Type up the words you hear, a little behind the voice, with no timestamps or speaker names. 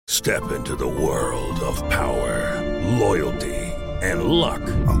Step into the world of power, loyalty, and luck.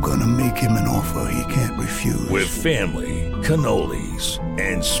 I'm gonna make him an offer he can't refuse. With family, cannolis,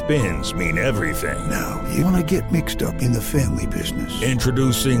 and spins mean everything. Now, you wanna get mixed up in the family business.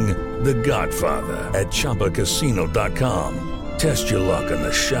 Introducing The Godfather at ChumbaCasino.com. Test your luck in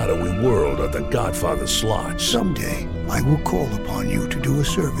the shadowy world of The Godfather slot. Someday, I will call upon you to do a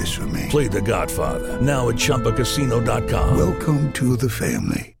service for me. Play The Godfather now at ChumbaCasino.com. Welcome to the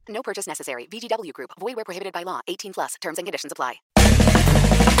family. No purchase necessary. VGW Group. Void where prohibited by law. 18 plus. Terms and conditions apply.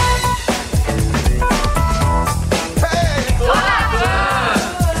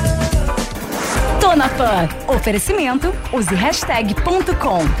 Tô na Pan. Oferecimento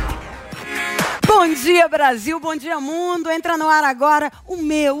useHashtag.com. Bom dia, Brasil. Bom dia, mundo. Entra no ar agora o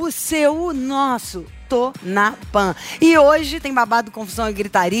meu, o seu, o nosso. Tô na Pan. E hoje tem babado, confusão e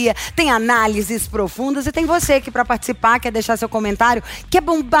gritaria, tem análises profundas e tem você que para participar, quer deixar seu comentário, quer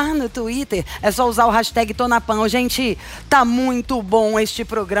bombar no Twitter, é só usar o hashtag Tô na Pan. Gente, tá muito bom este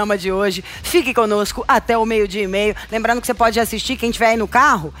programa de hoje. Fique conosco até o 12:30. Lembrando que você pode assistir, quem estiver aí no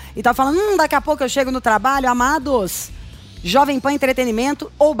carro e tá falando, daqui a pouco eu chego no trabalho, amados. Jovem Pan Entretenimento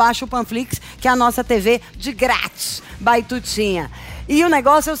ou baixa o Panflix, que é a nossa TV de grátis, Baitutinha. E o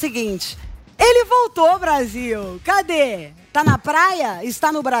negócio é o seguinte, ele voltou, Brasil. Cadê? Tá na praia?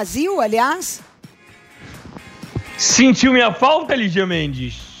 Está no Brasil, aliás? Sentiu minha falta, Lígia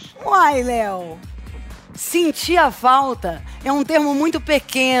Mendes? Uai, Léo. Sentir a falta é um termo muito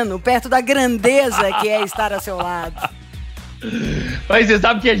pequeno, perto da grandeza que é estar ao seu lado. Mas você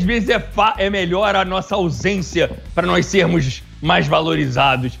sabe que às vezes é melhor a nossa ausência para nós sermos mais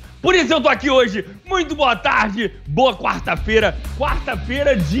valorizados. Por isso eu tô aqui hoje. Muito boa tarde, boa quarta-feira.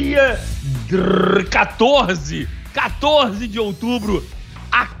 Quarta-feira, dia 14 de outubro.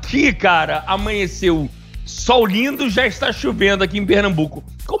 Aqui, cara, amanheceu sol lindo, já está chovendo aqui em Pernambuco.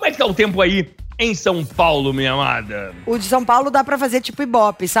 Como é que tá o tempo aí em São Paulo, minha amada? O de São Paulo dá pra fazer tipo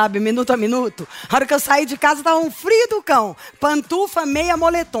Ibope, sabe? Minuto a minuto. A hora que eu saí de casa tava um frio do cão. Pantufa, meia,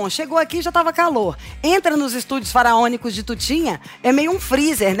 moletom. Chegou aqui já tava calor. Entra nos estúdios faraônicos de Tutinha, é meio um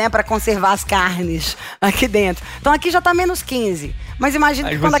freezer, né? Pra conservar as carnes aqui dentro. Então aqui já tá menos 15. Mas imagina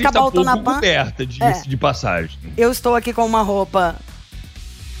que quando acabar o Tô na Pan... coberta de passagem. Eu estou aqui com uma roupa...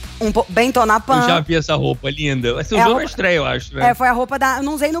 bem Tô na Pan. Eu já vi essa roupa linda. Você usou na estreia, eu acho, né? Foi a roupa da... Eu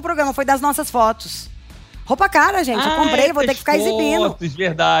não usei no programa, foi das nossas fotos. Roupa cara, gente. Eu comprei, vou ter que ficar exibindo.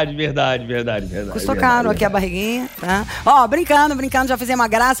 Verdade. Custou caro aqui a barriguinha, tá? Ó, brincando, já fizemos uma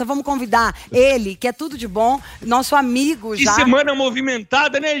graça. Vamos convidar ele, que é tudo de bom, nosso amigo já. Que semana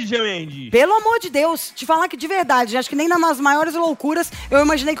movimentada, né, Lígia Mendes? Pelo amor de Deus, te falar que de verdade, acho que nem nas maiores loucuras eu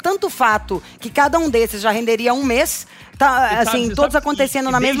imaginei tanto fato que cada um desses já renderia um mês. Tá, assim, todos acontecendo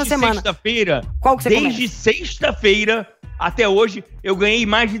na mesma semana. Sexta-feira. Qual que você Desde sexta-feira até hoje, eu ganhei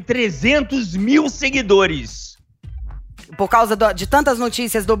mais de 300 mil seguidores. Por causa de tantas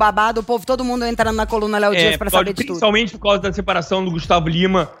notícias do babado, o povo, todo mundo entrando na coluna Léo Dias pra saber de tudo. Principalmente por causa da separação do Gustavo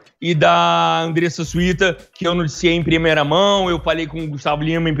Lima e da Andressa Suíta, que eu noticiei em primeira mão. Eu falei com o Gustavo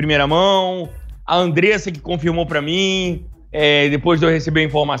Lima em primeira mão. A Andressa que confirmou pra mim, depois de eu receber a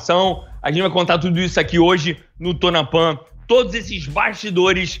informação. A gente vai contar tudo isso aqui hoje no Tô na Pan. Todos esses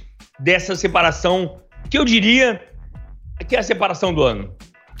bastidores dessa separação, que eu diria que é a separação do ano.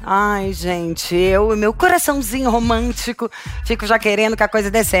 Ai, gente, meu coraçãozinho romântico, fico já querendo que a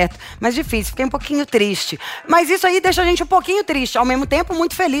coisa dê certo. Mas difícil, fiquei um pouquinho triste. Mas isso aí deixa a gente um pouquinho triste, ao mesmo tempo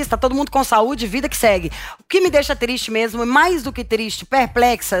muito feliz, tá todo mundo com saúde, vida que segue. O que me deixa triste mesmo, mais do que triste,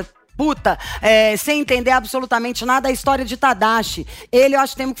 perplexa, puta, sem entender absolutamente nada, a história de Tadashi. Ele, eu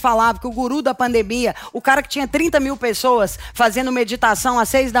acho que temos que falar, porque o guru da pandemia, o cara que tinha 30 mil pessoas fazendo meditação às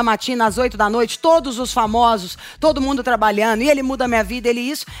 6 da matina, às 8 da noite, todos os famosos, todo mundo trabalhando, e ele muda a minha vida, ele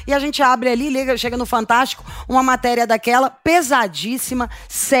isso, e a gente abre ali, liga, chega no Fantástico, uma matéria daquela pesadíssima,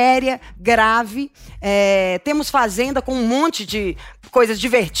 séria, grave. Temos Fazenda com um monte de coisas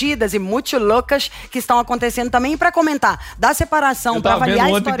divertidas e muito loucas que estão acontecendo também. E pra comentar da separação, pra avaliar a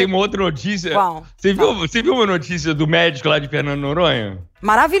história... Ontem tem uma outra notícia. Qual? Você viu uma notícia do médico lá de Fernando Noronha?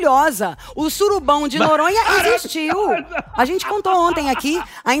 Maravilhosa. O surubão de Noronha existiu. A gente contou ontem aqui.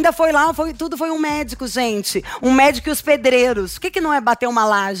 Ainda foi lá, tudo foi um médico, gente. Um médico e os pedreiros. O que não é bater uma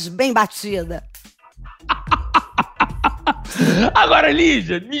laje bem batida? Agora,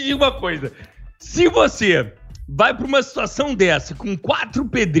 Lígia, me diga uma coisa. Se você vai pra uma situação dessa com 4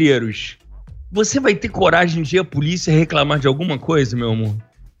 pedreiros, você vai ter coragem de ir à polícia reclamar de alguma coisa, meu amor?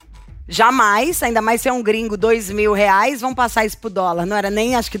 Jamais, ainda mais se é um gringo, R$2.000, vão passar isso pro dólar. Não era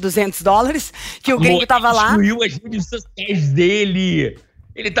nem, acho que $200, que o gringo tava lá. Ele destruiu as redes sociais dele.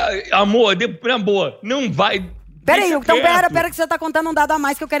 Ele tá... Amor, na boa, não vai... Peraí, então pera que você tá contando um dado a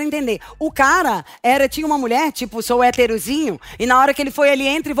mais que eu quero entender. O cara tinha uma mulher, tipo, sou héterozinho, e na hora que ele foi ali,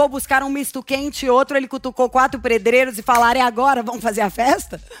 entre vou buscar um misto quente e outro, ele cutucou 4 pedreiros e falaram, é agora, vamos fazer a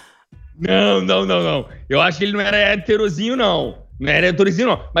festa? Não. Eu acho que ele não era heterozinho, não. Não era heterozinho,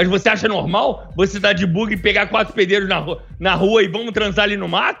 não. Mas você acha normal você dar de bug e pegar 4 pedreiros na rua e vamos transar ali no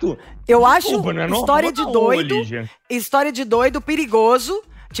mato? Eu acho história de doido, história de doido, perigoso.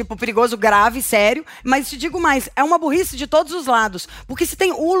 Tipo, perigoso, grave, sério. Mas te digo mais, é uma burrice de todos os lados. Porque se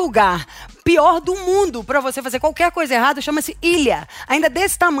tem um lugar pior do mundo pra você fazer qualquer coisa errada, chama-se ilha. Ainda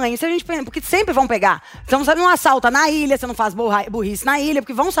desse tamanho. Se a gente, porque sempre vão pegar. Então, você não assalta na ilha, você não faz burrice na ilha,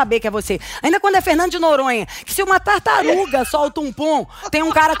 porque vão saber que é você. Ainda quando é Fernando de Noronha, que se uma tartaruga solta um pum, tem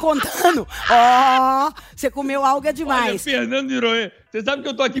um cara contando, você comeu algo demais. Olha, Fernando de Noronha. Você sabe que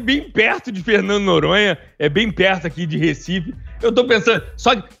eu tô aqui bem perto de Fernando Noronha, é bem perto aqui de Recife. Eu tô pensando,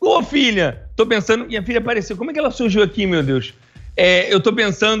 só que, filha, tô pensando, minha filha apareceu, como é que ela surgiu aqui, meu Deus? Eu tô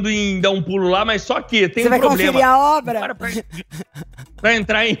pensando em dar um pulo lá, mas só que tem um problema. Você vai conferir a obra? Pra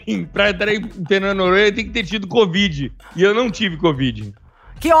entrar em Fernando Noronha tem que ter tido Covid, e eu não tive Covid.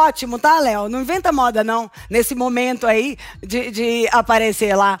 Que ótimo, tá, Léo? Não inventa moda, não, nesse momento aí de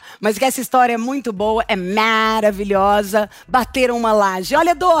aparecer lá. Mas que essa história é muito boa, é maravilhosa. Bateram uma laje.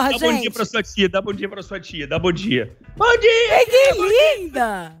 Olha, Dorra, gente. Dá bom dia pra sua tia, dá bom dia pra sua tia, dá bom dia. Bom dia! Que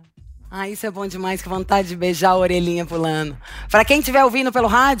linda! Isso é bom demais, que vontade de beijar a orelhinha pulando. Pra quem estiver ouvindo pelo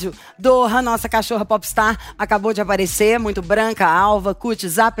rádio, Dorra, nossa cachorra popstar, acabou de aparecer, muito branca, alva,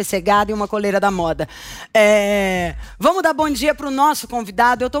 cutis apessegada e uma coleira da moda. Vamos dar bom dia pro nosso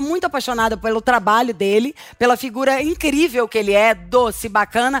convidado. Eu tô muito apaixonada pelo trabalho dele, pela figura incrível que ele é, doce,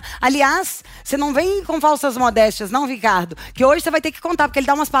 bacana. Aliás, você não vem com falsas modéstias, não, Ricardo? Que hoje você vai ter que contar, porque ele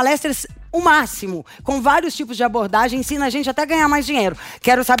dá umas palestras o máximo, com vários tipos de abordagem, ensina a gente até a ganhar mais dinheiro.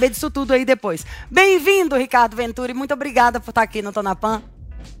 Quero saber disso tudo aí depois. Bem-vindo, Ricardo Venturi, muito obrigada por estar aqui no Tô na Pan.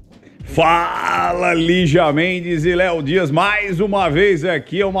 Fala, Lígia Mendes e Léo Dias, mais uma vez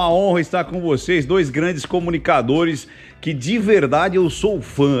aqui, é uma honra estar com vocês, 2 grandes comunicadores que de verdade eu sou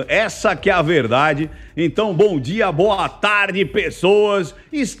fã, essa que é a verdade. Então, bom dia, boa tarde, pessoas,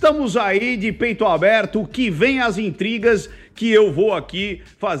 estamos aí de peito aberto, que vem as intrigas que eu vou aqui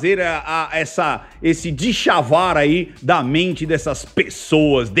fazer esse deschavar aí da mente dessas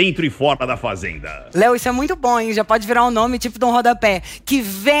pessoas dentro e fora da fazenda. Léo, isso é muito bom, hein? Já pode virar um nome tipo de um rodapé. Que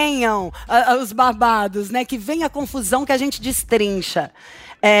venham os babados, né? Que venha a confusão que a gente destrincha.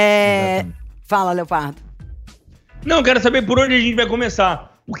 Fala, Leopardo. Não, quero saber por onde a gente vai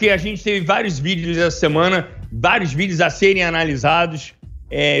começar. Porque a gente teve vários vídeos essa semana, vários vídeos a serem analisados,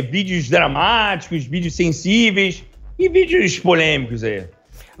 vídeos dramáticos, vídeos sensíveis e vídeos polêmicos aí.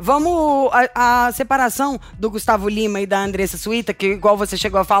 Vamos, a separação do Gustavo Lima e da Andressa Suíta, que igual você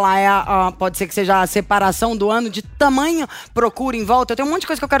chegou a falar, pode ser que seja a separação do ano, de tamanho procura em volta. Eu tenho um monte de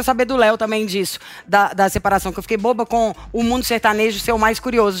coisa que eu quero saber do Léo também disso, da separação, que eu fiquei boba com o mundo sertanejo ser o mais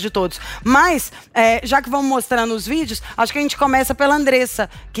curioso de todos. Mas, já que vamos mostrando os vídeos, acho que a gente começa pela Andressa,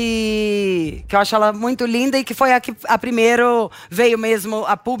 que eu acho ela muito linda e que foi a primeiro veio mesmo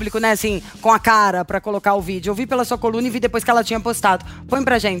a público, né, assim, com a cara pra colocar o vídeo. Eu vi pela sua coluna e vi depois que ela tinha postado. Põe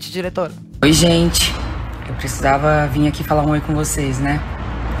pra gente, diretor. Oi, gente. Eu precisava vir aqui falar um oi com vocês, né?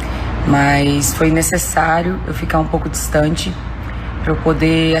 Mas foi necessário eu ficar um pouco distante para eu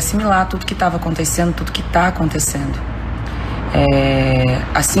poder assimilar tudo que estava acontecendo, tudo que está acontecendo.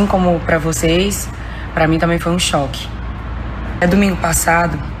 Assim como para vocês, para mim também foi um choque. Domingo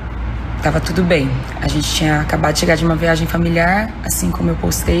passado, tava tudo bem. A gente tinha acabado de chegar de uma viagem familiar, assim como eu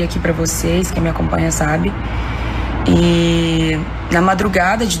postei aqui para vocês, quem me acompanha sabe. E na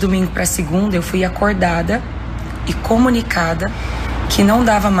madrugada de domingo para segunda eu fui acordada e comunicada que não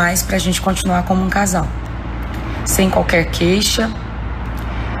dava mais pra gente continuar como um casal, sem qualquer queixa,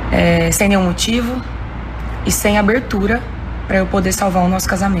 sem nenhum motivo e sem abertura para eu poder salvar o nosso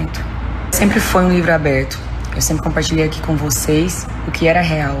casamento. Sempre foi um livro aberto. Eu sempre compartilhei aqui com vocês o que era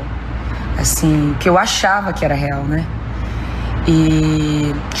real, assim, o que eu achava que era real, né?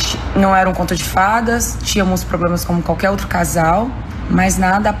 E não era um conto de fadas, tínhamos problemas como qualquer outro casal, mas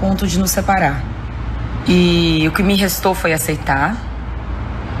nada a ponto de nos separar. E o que me restou foi aceitar.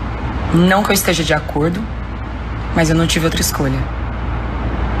 Não que eu esteja de acordo, mas eu não tive outra escolha.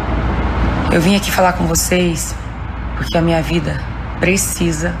 Eu vim aqui falar com vocês porque a minha vida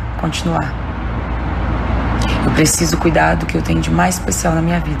precisa continuar. Eu preciso cuidar do que eu tenho de mais especial na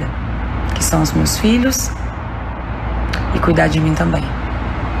minha vida, que são os meus filhos, e cuidar de mim também.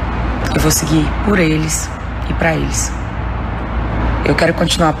 Eu vou seguir por eles e pra eles. Eu quero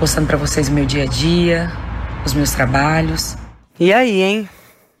continuar postando pra vocês o meu dia a dia, os meus trabalhos. E aí, hein?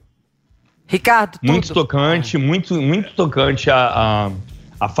 Ricardo, muito tocante, muito tocante a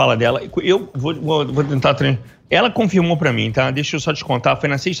fala dela. Eu vou tentar... Ela confirmou pra mim, tá? Deixa eu só te contar. Foi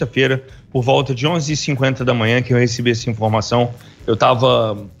na sexta-feira, por volta de 11h50 da manhã, que eu recebi essa informação. Eu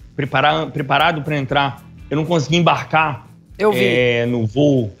tava preparado pra entrar. Eu não consegui embarcar no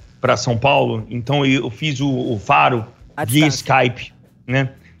voo pra São Paulo. Então eu fiz o faro via Skype,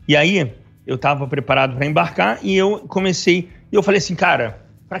 né? E aí, eu tava preparado pra embarcar e eu comecei... E eu falei assim, cara,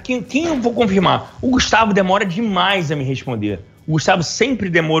 pra quem eu vou confirmar? O Gustavo demora demais a me responder. O Gustavo sempre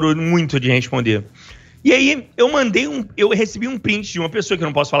demorou muito de responder. E aí, eu recebi um print de uma pessoa que eu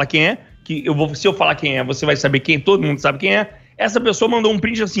não posso falar quem é, se eu falar quem é, você vai saber quem, todo mundo sabe quem é. Essa pessoa mandou um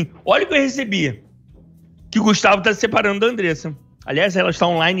print assim, olha o que eu recebi, que o Gustavo tá se separando da Andressa. Aliás, ela está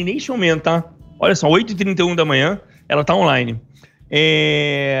online neste momento, tá? Olha só, 8h31 da manhã, ela tá online.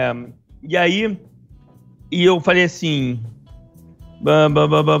 E aí, eu falei assim...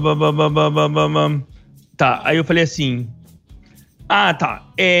 Tá, aí eu falei assim... Ah, tá.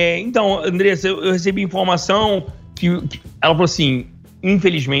 Então, Andressa, eu recebi informação que... Ela falou assim,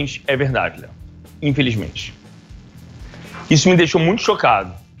 infelizmente, é verdade, Léo. Infelizmente. Isso me deixou muito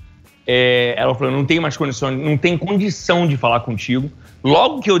chocado. Ela falou, não tem mais condições, não tem condição de falar contigo.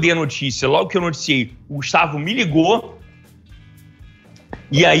 Logo que eu dei a notícia, logo que eu noticiei, o Gustavo me ligou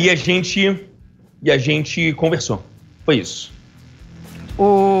e aí a gente conversou. Foi isso.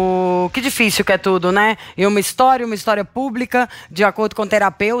 Que difícil que é tudo, né? E uma história pública, de acordo com o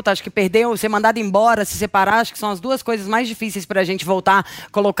terapeuta, acho que ser mandado embora, se separar, acho que são as duas coisas mais difíceis pra gente voltar,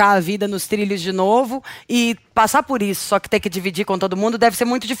 colocar a vida nos trilhos de novo e passar por isso, só que ter que dividir com todo mundo deve ser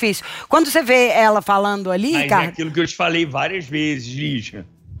muito difícil. Quando você vê ela falando ali, mas cara... é aquilo que eu te falei várias vezes, Lígia.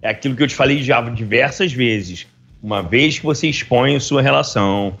 É aquilo que eu te falei já diversas vezes. Uma vez que você expõe a sua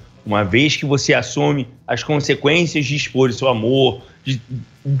relação, uma vez que você assume as consequências de expor o seu amor,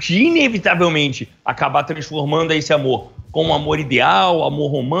 de inevitavelmente acabar transformando esse amor como um amor ideal,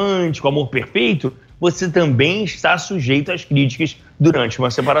 amor romântico, amor perfeito, você também está sujeito às críticas durante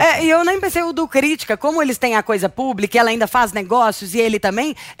uma separação. E eu nem pensei o do crítica, como eles têm a coisa pública e ela ainda faz negócios e ele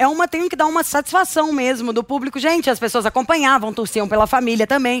também, tem que dar uma satisfação mesmo do público. Gente, as pessoas acompanhavam, torciam pela família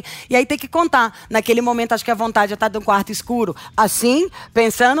também, e aí tem que contar. Naquele momento, acho que a vontade é estar num quarto escuro, assim,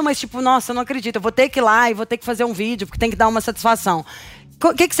 pensando, mas tipo, nossa, eu não acredito, eu vou ter que ir lá e vou ter que fazer um vídeo, porque tem que dar uma satisfação.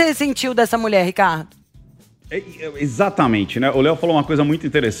 O que você sentiu dessa mulher, Ricardo? Exatamente, né? O Léo falou uma coisa muito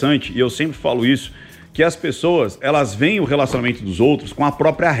interessante, e eu sempre falo isso, que as pessoas, elas veem o relacionamento dos outros com a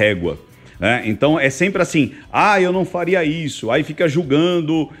própria régua, né? Então é sempre assim, eu não faria isso, aí fica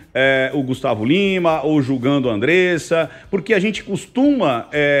julgando o Gustavo Lima ou julgando a Andressa, porque a gente costuma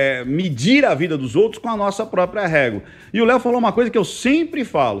medir a vida dos outros com a nossa própria régua. E o Léo falou uma coisa que eu sempre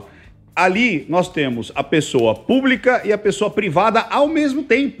falo, ali nós temos a pessoa pública e a pessoa privada ao mesmo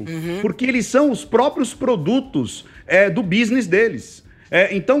tempo, porque eles são os próprios produtos do business deles.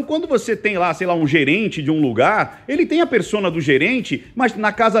 Então, quando você tem lá, sei lá, um gerente de um lugar, ele tem a persona do gerente, mas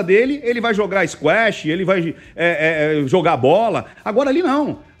na casa dele, ele vai jogar squash, ele vai jogar bola. Agora ali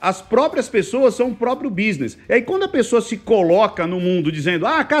não. As próprias pessoas são o próprio business. E aí, quando a pessoa se coloca no mundo dizendo,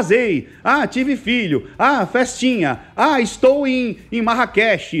 casei, tive filho, festinha, estou em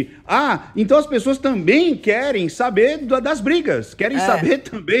Marrakech, então as pessoas também querem saber das brigas, querem saber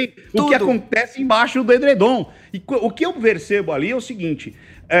também o que acontece embaixo do edredom. E o que eu percebo ali é o seguinte,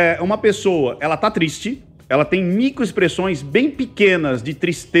 uma pessoa, ela tá triste, ela tem microexpressões bem pequenas de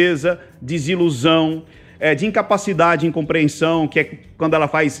tristeza, desilusão, de incapacidade, incompreensão, que é quando ela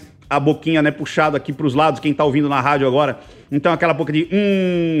faz a boquinha, né, puxada aqui pros lados, quem tá ouvindo na rádio agora, então aquela boca de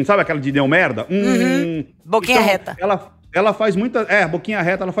sabe aquela de deu merda? Boquinha então, reta. Ela faz muita... boquinha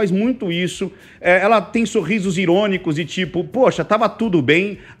reta, ela faz muito isso. Ela tem sorrisos irônicos e tipo, poxa, tava tudo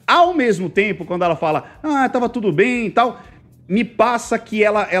bem. Ao mesmo tempo, quando ela fala, tava tudo bem e tal, me passa que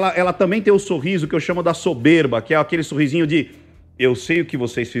ela também tem o sorriso que eu chamo da soberba, que é aquele sorrisinho de... Eu sei o que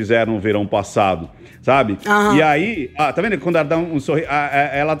vocês fizeram no verão passado, sabe? E aí, tá vendo? Quando ela dá um sorriso,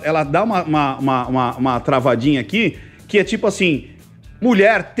 ela dá uma travadinha aqui, que é tipo assim...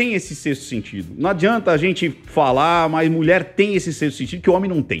 Mulher tem esse sexto sentido. Não adianta a gente falar, mas mulher tem esse sexto sentido que o homem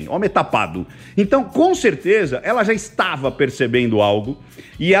não tem. O homem é tapado. Então, com certeza, ela já estava percebendo algo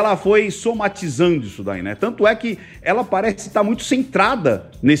e ela foi somatizando isso daí, né? Tanto é que ela parece estar muito centrada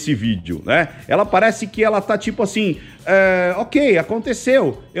nesse vídeo, né? Ela parece que ela tá tipo assim, ok,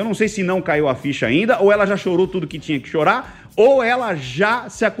 aconteceu. Eu não sei se não caiu a ficha ainda, ou ela já chorou tudo que tinha que chorar, ou ela já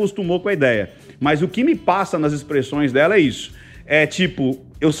se acostumou com a ideia. Mas o que me passa nas expressões dela é isso. Tipo,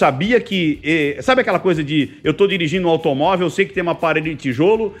 eu sabia que... sabe aquela coisa de eu tô dirigindo um automóvel, eu sei que tem uma parede de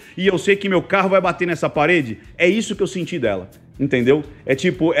tijolo e eu sei que meu carro vai bater nessa parede? É isso que eu senti dela. entendeu? É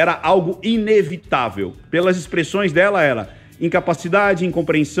tipo, era algo inevitável. Pelas expressões dela, era incapacidade,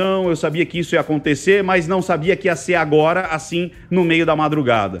 incompreensão, eu sabia que isso ia acontecer, mas não sabia que ia ser agora, assim, no meio da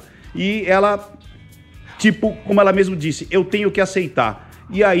madrugada. E ela, tipo, como ela mesmo disse, eu tenho que aceitar.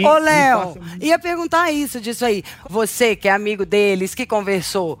 E aí... Ô, Léo, ia perguntar isso disso aí. Você, que é amigo deles, que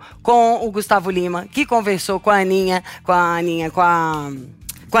conversou com o Gustavo Lima, que conversou com a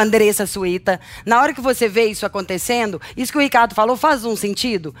Andressa Suíta. Na hora que você vê isso acontecendo, isso que o Ricardo falou faz um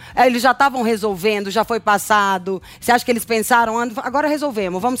sentido? Eles já estavam resolvendo, já foi passado. Você acha que eles pensaram, agora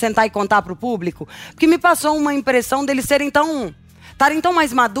resolvemos, vamos sentar e contar pro público? Porque me passou uma impressão deles estarem tão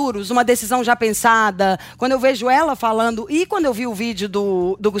mais maduros, uma decisão já pensada. Quando eu vejo ela falando, e quando eu vi o vídeo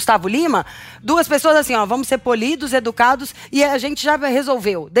do Gustavo Lima, duas pessoas assim, ó, vamos ser polidos, educados, e a gente já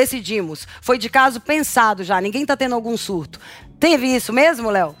resolveu, decidimos. Foi de caso pensado já, ninguém tá tendo algum surto. Teve isso mesmo,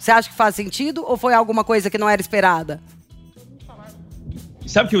 Léo? Você acha que faz sentido ou foi alguma coisa que não era esperada?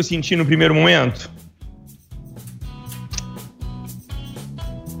 Sabe o que eu senti no primeiro momento?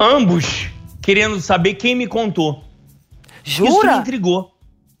 Ambos querendo saber quem me contou. Jura? Isso me intrigou.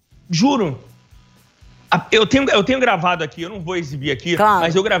 Juro. Eu tenho gravado aqui, eu não vou exibir aqui, claro,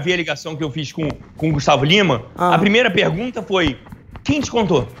 mas eu gravei a ligação que eu fiz com o Gustavo Lima. A primeira pergunta foi, quem te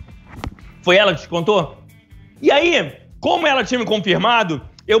contou? Foi ela que te contou? E aí, como ela tinha me confirmado,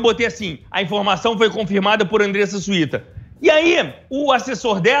 eu botei assim, a informação foi confirmada por Andressa Suíta. E aí, o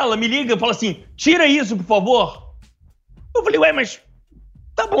assessor dela me liga e fala assim, tira isso, por favor. Eu falei, ué, mas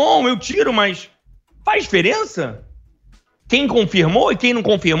tá bom, eu tiro, mas faz diferença? Quem confirmou e quem não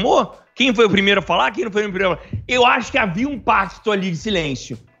confirmou? Quem foi o primeiro a falar, quem não foi o primeiro a falar? Eu acho que havia um pacto ali de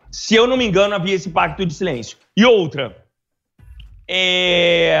silêncio. Se eu não me engano, havia esse pacto de silêncio. E outra,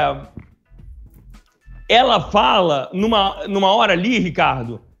 ela fala, numa hora ali,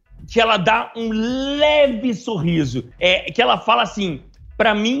 Ricardo, que ela dá um leve sorriso. Que ela fala assim,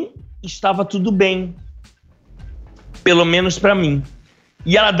 pra mim estava tudo bem. Pelo menos pra mim.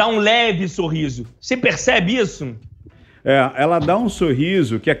 E ela dá um leve sorriso. Você percebe isso? Ela dá um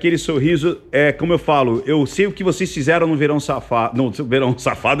sorriso, que aquele sorriso como eu falo, eu sei o que vocês fizeram no Verão Safado. No Verão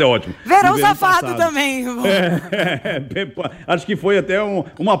Safado é ótimo. Verão Safado passado. Também. Acho que foi até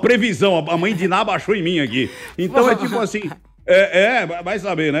uma previsão. A mãe de Ná baixou em mim aqui. Então é tipo assim, vai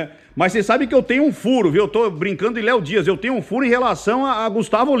saber, né? Mas você sabe que eu tenho um furo, viu? Eu tô brincando em Léo Dias, eu tenho um furo em relação a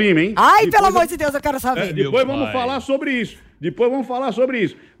Gustavo Lima, hein? Ai, depois, pelo amor de Deus, eu quero saber. Depois vamos falar sobre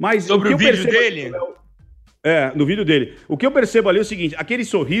isso. Mas sobre o vídeo dele? No vídeo dele. O que eu percebo ali é o seguinte, aquele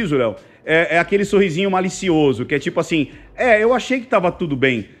sorriso, Léo, é aquele sorrisinho malicioso, que é tipo assim, eu achei que tava tudo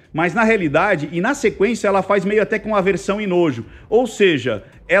bem, mas na realidade, e na sequência, ela faz meio até com aversão e nojo. Ou seja,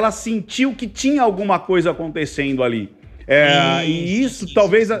 ela sentiu que tinha alguma coisa acontecendo ali. E isso,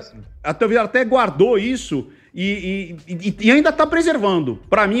 talvez ela até guardou isso e ainda tá preservando.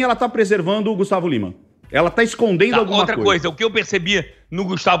 Pra mim, ela tá preservando o Gustavo Lima. Ela tá escondendo alguma coisa. Outra coisa, o que eu percebi no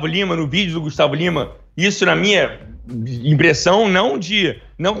Gustavo Lima, no vídeo do Gustavo Lima, isso na minha impressão, não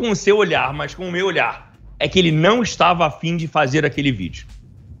com o seu olhar, mas com o meu olhar, é que ele não estava a fim de fazer aquele vídeo.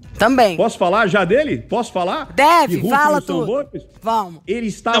 Também. Posso falar já dele? Posso falar? Deve, fala tudo. Vamos. Ele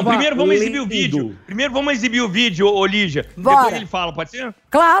estava Não, primeiro vamos exibir o vídeo. Primeiro vamos exibir o vídeo, ô Lígia. Bora. Depois ele fala, pode ser?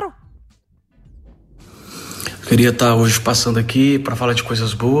 Claro. Eu queria estar hoje passando aqui para falar de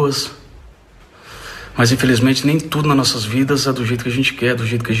coisas boas, mas infelizmente nem tudo nas nossas vidas é do jeito que a gente quer, do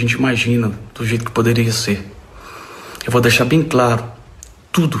jeito que a gente imagina, do jeito que poderia ser. Eu vou deixar bem claro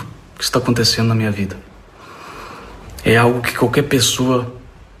tudo que está acontecendo na minha vida. É algo que qualquer pessoa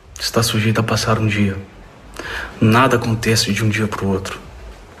está sujeita a passar um dia. Nada acontece de um dia para o outro.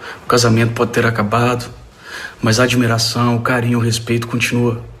 O casamento pode ter acabado, mas a admiração, o carinho, o respeito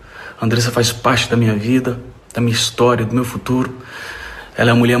continua. A Andressa faz parte da minha vida, da minha história, do meu futuro. Ela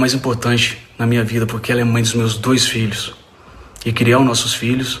é a mulher mais importante na minha vida porque ela é mãe dos meus 2 filhos. E criar os nossos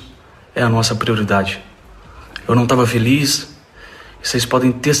filhos é a nossa prioridade. Eu não estava feliz e vocês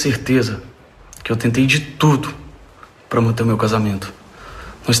podem ter certeza que eu tentei de tudo para manter o meu casamento.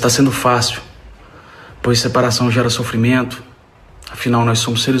 Não está sendo fácil, pois separação gera sofrimento. Afinal, nós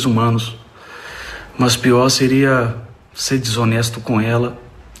somos seres humanos. Mas pior seria ser desonesto com ela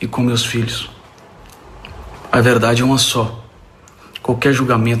e com meus filhos. A verdade é uma só. Qualquer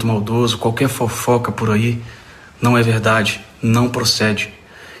julgamento maldoso, qualquer fofoca por aí, não é verdade, não procede.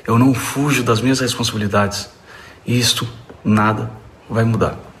 Eu não fujo das minhas responsabilidades. E isto, nada vai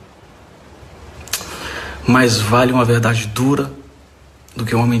mudar. Mais vale uma verdade dura do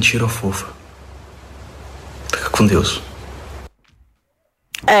que uma mentira fofa. Fica com Deus.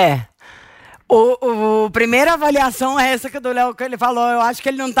 Primeira avaliação é essa que o do Léo que ele falou. Eu acho que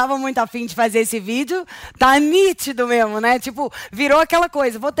ele não tava muito afim de fazer esse vídeo. Tá nítido mesmo, né? Tipo, virou aquela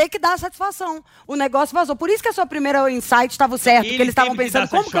coisa. Vou ter que dar satisfação. O negócio vazou. Por isso que a sua primeira insight estava certo. Porque eles estavam pensando,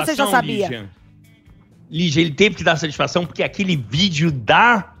 como que você já sabia? Lígia, ele teve que dar satisfação porque aquele vídeo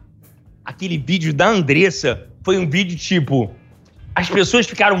da Andressa foi um vídeo tipo... As pessoas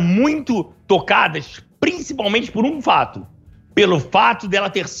ficaram muito tocadas, principalmente por um fato. Pelo fato dela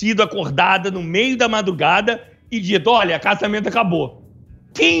ter sido acordada no meio da madrugada e dito, olha, casamento acabou.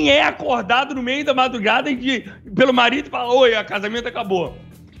 Quem é acordado no meio da madrugada pelo marido e fala, oi, o casamento acabou?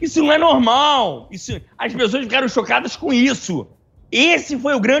 Isso não é normal. As pessoas ficaram chocadas com isso. Esse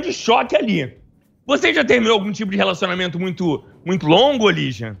foi o grande choque ali. Você já terminou algum tipo de relacionamento muito, muito longo,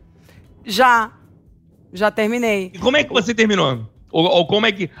 Lígia? Já terminei. E como é que você terminou? Ou como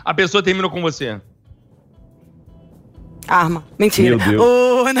é que a pessoa terminou com você? Arma. Mentira. Meu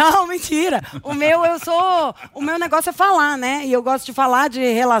Deus. Não, mentira. O meu negócio é falar, né? E eu gosto de falar de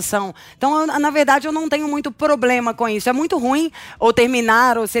relação. Então, na verdade, eu não tenho muito problema com isso. É muito ruim ou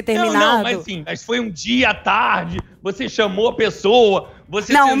terminar ou ser terminado. Não, mas sim. Mas foi um dia à tarde, você chamou a pessoa,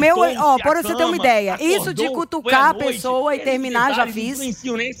 você não, o meu... Por você ter uma ideia. Acordou, isso de cutucar a pessoa e terminar, já fiz.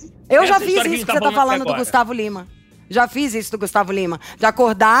 Eu já fiz isso que você tá falando do Gustavo Lima. Já fiz isso do Gustavo Lima. De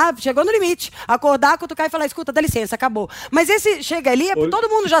acordar, chegou no limite. Acordar, cutucar e falar, escuta, dá licença, acabou. Mas esse chega ali, todo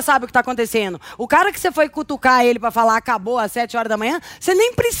mundo já sabe o que tá acontecendo. O cara que você foi cutucar ele pra falar acabou às 7 horas da manhã, você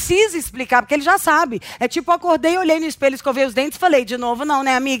nem precisa explicar, porque ele já sabe. É tipo, acordei, olhei no espelho, escovei os dentes e falei, de novo não,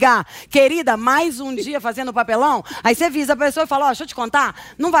 né, amiga? Querida, mais um dia fazendo papelão? Aí você avisa a pessoa e fala, deixa eu te contar,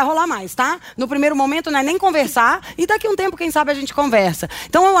 não vai rolar mais, tá? No primeiro momento não é nem conversar, e daqui a um tempo, quem sabe, a gente conversa.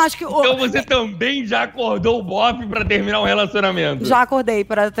 Então eu acho que... Então você também já acordou o bofe pra terminar um relacionamento? Já acordei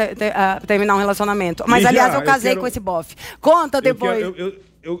para terminar um relacionamento. Mas, aliás, eu casei com esse bofe. Conta depois.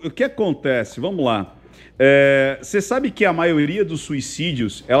 O que acontece? Vamos lá. Você sabe que a maioria dos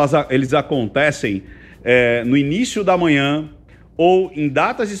suicídios, eles acontecem no início da manhã ou em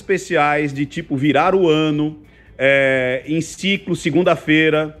datas especiais de tipo virar o ano, em ciclo,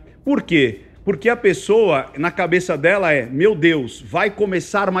 segunda-feira. Por quê? Porque a pessoa, na cabeça dela meu Deus, vai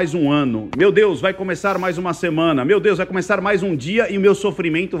começar mais um ano. Meu Deus, vai começar mais uma semana. Meu Deus, vai começar mais um dia e o meu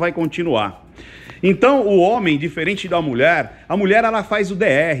sofrimento vai continuar. Então, o homem, diferente da mulher, a mulher, ela faz o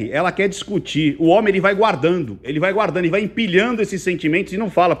DR, ela quer discutir. O homem, ele vai guardando, e vai empilhando esses sentimentos e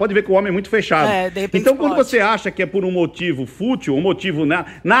não fala. Pode ver que o homem é muito fechado. Então, quando você acha que é por um motivo fútil, um motivo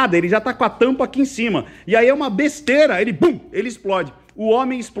nada, ele já tá com a tampa aqui em cima. E aí é uma besteira, ele explode. O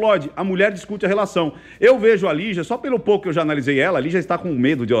homem explode, a mulher discute a relação. Eu vejo a Lígia, só pelo pouco que eu já analisei ela, a Lígia está com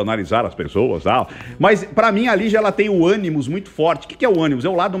medo de eu analisar as pessoas, tal. Mas pra mim a Lígia, ela tem o ânimos muito forte. O que é o ânimos? É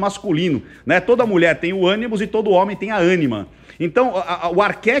o lado masculino, né? Toda mulher tem o ânimos e todo homem tem a ânima. Então o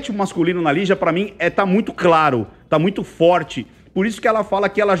arquétipo masculino na Lígia, pra mim, tá muito claro, tá muito forte. Por isso que ela fala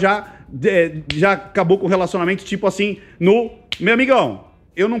que ela já acabou com o relacionamento, tipo assim, meu amigão,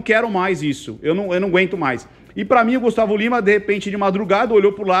 eu não quero mais isso, eu não aguento mais. E pra mim, o Gustavo Lima, de repente, de madrugada,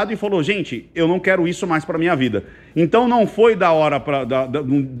 olhou pro lado e falou, gente, eu não quero isso mais pra minha vida. Então não foi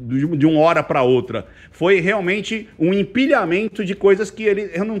de uma hora pra outra. Foi realmente um empilhamento de coisas que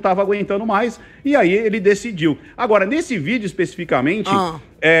ele não estava aguentando mais. E aí ele decidiu. Agora, nesse vídeo especificamente,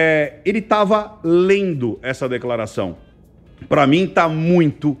 ele estava lendo essa declaração. Pra mim, tá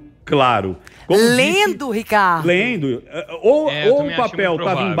muito claro. Lendo, Ricardo? Lendo. Ou o papel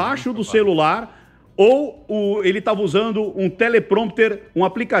estava embaixo do celular... Ou ele estava usando um teleprompter, um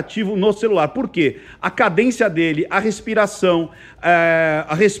aplicativo no celular. Por quê? A cadência dele, a respiração,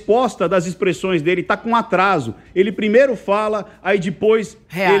 a resposta das expressões dele está com atraso. Ele primeiro fala, aí depois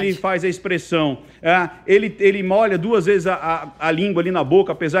ele faz a expressão. Ele molha 2 vezes a língua ali na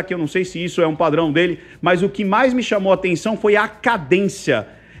boca, apesar que eu não sei se isso é um padrão dele. Mas o que mais me chamou a atenção foi a cadência.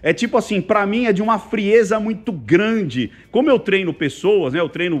 É tipo assim, pra mim é de uma frieza muito grande. Como eu treino pessoas, né? Eu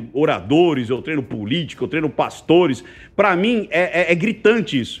treino oradores, eu treino políticos, eu treino pastores. Pra mim é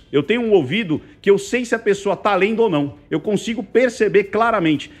gritante isso. Eu tenho um ouvido que eu sei se a pessoa tá lendo ou não. Eu consigo perceber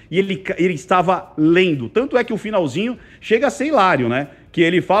claramente. E ele estava lendo. Tanto é que o finalzinho chega a ser hilário, né? Que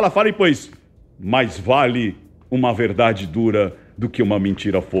ele fala e depois, mais vale uma verdade dura do que uma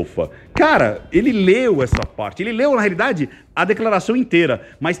mentira fofa. Cara, ele leu essa parte. Ele leu, na realidade, a declaração inteira.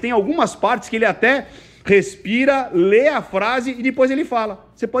 Mas tem algumas partes que ele até respira, lê a frase e depois ele fala.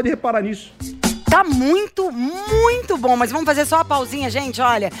 Você pode reparar nisso. Tá muito, muito bom, mas vamos fazer só a pausinha, gente,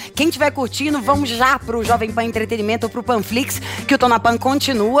 olha. Quem estiver curtindo, vamos já pro Jovem Pan Entretenimento ou pro Panflix, que o Tô na Pan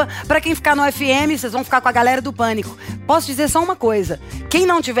continua. Pra quem ficar no FM, vocês vão ficar com a galera do Pânico. Posso dizer só uma coisa, quem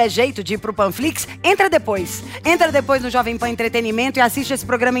não tiver jeito de ir pro Panflix, entra depois no Jovem Pan Entretenimento e assiste esse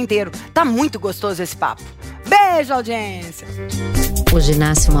programa inteiro. Tá muito gostoso esse papo. Beijo, audiência! Hoje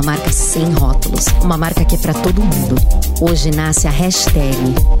nasce uma marca sem rótulos, uma marca que é pra todo mundo. Hoje nasce a Hashtag.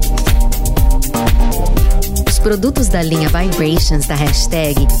 Os produtos da linha Vibrations da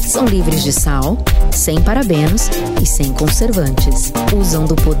Hashtag são livres de sal, sem parabenos e sem conservantes. Usam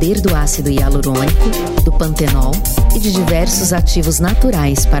do poder do ácido hialurônico, do pantenol e de diversos ativos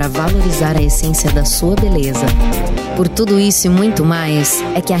naturais para valorizar a essência da sua beleza. Por tudo isso e muito mais,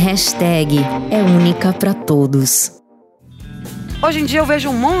 é que a Hashtag é única para todos. Hoje em dia eu vejo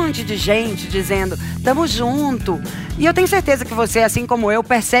um monte de gente dizendo, tamo junto. E eu tenho certeza que você, assim como eu,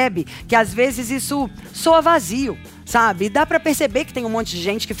 percebe que às vezes isso soa vazio, sabe? E dá pra perceber que tem um monte de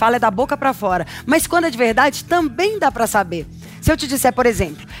gente que fala da boca pra fora. Mas quando é de verdade, também dá pra saber. Se eu te disser, por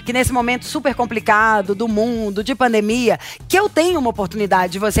exemplo, que nesse momento super complicado do mundo, de pandemia, que eu tenho uma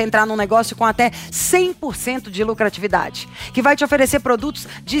oportunidade de você entrar num negócio com até 100% de lucratividade, que vai te oferecer produtos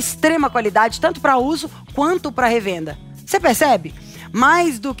de extrema qualidade, tanto para uso quanto para revenda. Você percebe?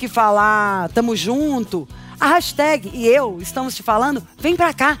 Mais do que falar tamo junto, a Hashtag e eu estamos te falando, vem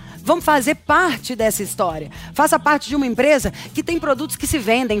pra cá, vamos fazer parte dessa história. Faça parte de uma empresa que tem produtos que se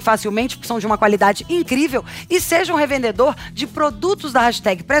vendem facilmente, que são de uma qualidade incrível, e seja um revendedor de produtos da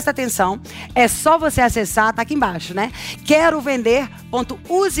Hashtag. Presta atenção, é só você acessar, tá aqui embaixo, né?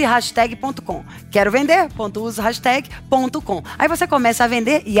 querovender.usehashtag.com. querovender.usehashtag.com. Aí você começa a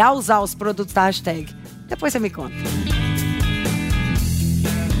vender e a usar os produtos da Hashtag. Depois você me conta.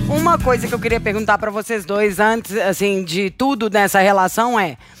 Uma coisa que eu queria perguntar pra vocês dois antes, assim, de tudo nessa relação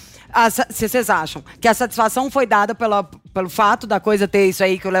é, se vocês acham que a satisfação foi dada pelo fato da coisa ter isso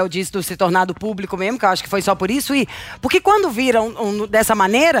aí que o Léo disse, do se tornado público mesmo, que eu acho que foi só por isso, e porque quando viram dessa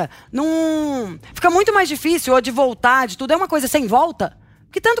maneira, não fica muito mais difícil, ou de voltar, de tudo, é uma coisa sem volta.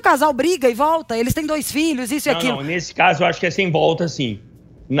 Porque tanto casal briga e volta, eles têm 2 filhos, isso e aquilo. Não, nesse caso eu acho que é sem volta, sim.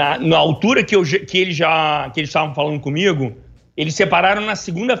 Na altura que eles estavam falando comigo, eles separaram na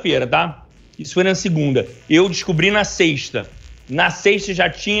segunda-feira, tá? Isso foi na segunda. Eu descobri na sexta. Na sexta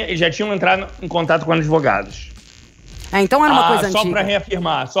eles já tinham entrado em contato com advogados. Então era uma coisa só antiga. Pra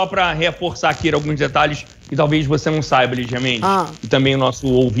reafirmar, só pra reforçar aqui alguns detalhes que talvez você não saiba, Lígia Mendes. E também o nosso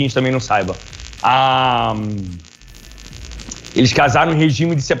ouvinte também não saiba. Eles casaram em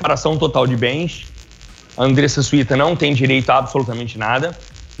regime de separação total de bens. A Andressa Suíta não tem direito a absolutamente nada,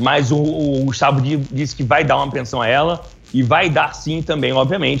 mas o Gustavo disse que vai dar uma pensão a ela e vai dar sim também,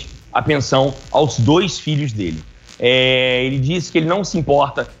 obviamente, a pensão aos 2 filhos dele. Ele disse que ele não se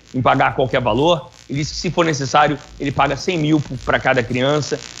importa em pagar qualquer valor. Ele disse que, se for necessário, ele paga 100 mil para cada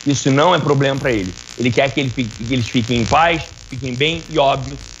criança. Isso não é problema para ele. Ele quer que eles fiquem em paz, fiquem bem e,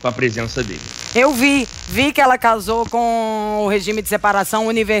 óbvio, com a presença dele. Eu vi que ela casou com o regime de separação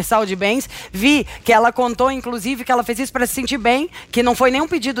universal de bens. Vi que ela contou, inclusive, que ela fez isso para se sentir bem, que não foi nenhum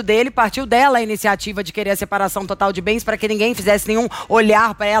pedido dele, partiu dela a iniciativa de querer a separação total de bens para que ninguém fizesse nenhum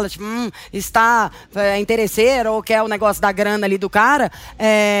olhar para ela, tipo, está interesseira ou quer o negócio da grana ali do cara.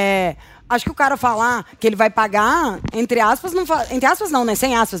 Acho que o cara falar que ele vai pagar, entre aspas, entre aspas não, né?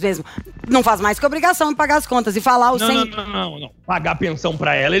 Sem aspas mesmo. Não faz mais que obrigação de pagar as contas. E falar o Não. Pagar pensão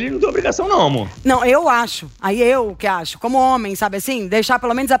pra ela, ele não tem obrigação não, amor. Não, eu acho. Aí eu que acho. Como homem, sabe assim? Deixar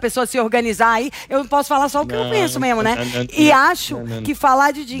pelo menos a pessoa se organizar aí. Eu posso falar só o que eu penso mesmo, né? E acho que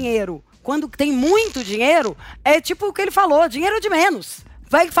falar de dinheiro, quando tem muito dinheiro, é tipo o que ele falou, dinheiro de menos.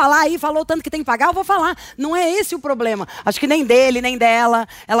 Vai falar aí, falou tanto que tem que pagar, eu vou falar. Não é esse o problema. Acho que nem dele, nem dela.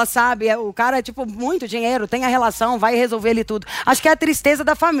 Ela sabe, o cara é tipo muito dinheiro, tem a relação, vai resolver ali tudo. Acho que é a tristeza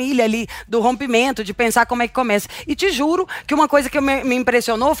da família ali, do rompimento, de pensar como é que começa. E te juro que uma coisa que me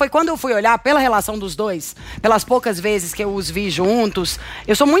impressionou foi quando eu fui olhar pela relação dos dois, pelas poucas vezes que eu os vi juntos.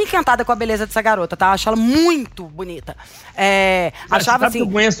 Eu sou muito encantada com a beleza dessa garota, tá? Acho ela muito bonita. Achava assim... Eu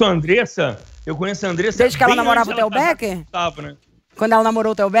conheço a Andressa desde que ela namorava o Theo Becker? Né? Quando ela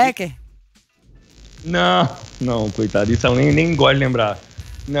namorou o Theo Becker? Não, coitado, isso eu nem gosto de lembrar.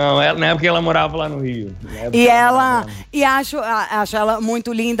 Não, na época ela morava lá no Rio. E acho ela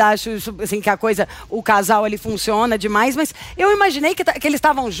muito linda, acho assim, que o casal ali funciona demais, mas eu imaginei que eles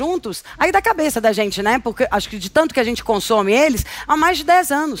estavam juntos, aí da cabeça da gente, né? Porque acho que de tanto que a gente consome eles, há mais de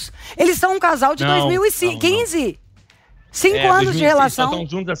 10 anos. Eles são um casal de 2015. 5 anos de relação. Só estão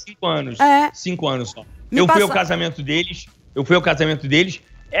juntos há 5 anos. 5 anos só. Eu fui ao casamento deles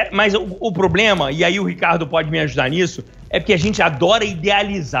Mas o problema, e aí o Ricardo pode me ajudar nisso, é porque a gente adora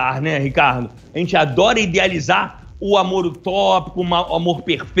idealizar, né, Ricardo? A gente adora idealizar o amor utópico, o amor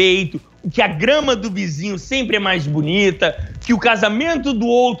perfeito, que a grama do vizinho sempre é mais bonita, que o casamento do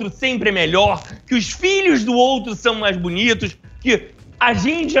outro sempre é melhor, que os filhos do outro são mais bonitos, que a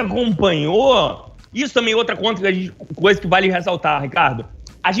gente acompanhou... Isso também é outra coisa que vale ressaltar, Ricardo.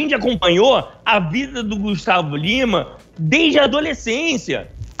 A gente acompanhou a vida do Gustavo Lima desde a adolescência.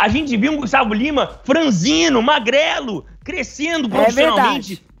 A gente viu um Gustavo Lima franzino, magrelo, crescendo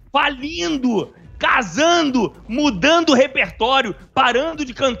profissionalmente, falindo, casando, mudando o repertório, parando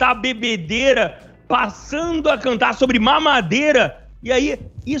de cantar bebedeira, passando a cantar sobre mamadeira. E aí,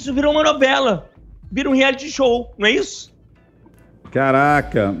 isso virou uma novela, vira um reality show, não é isso?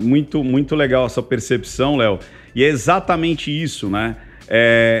 Caraca, muito, muito legal essa percepção, Léo. E é exatamente isso, né?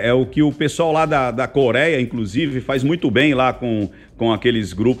 É o que o pessoal lá da Coreia, inclusive, faz muito bem lá com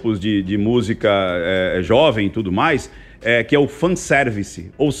aqueles grupos de música jovem e tudo mais, que é o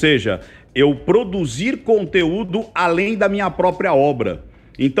fanservice. Ou seja, eu produzir conteúdo além da minha própria obra.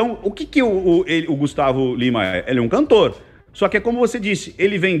 Então, o que o Gustavo Lima é? Ele é um cantor. Só que é como você disse,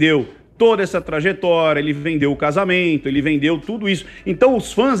 ele vendeu toda essa trajetória, ele vendeu o casamento, ele vendeu tudo isso. Então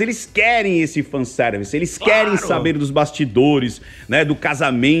os fãs, eles querem esse fanservice, eles querem saber dos bastidores, né, do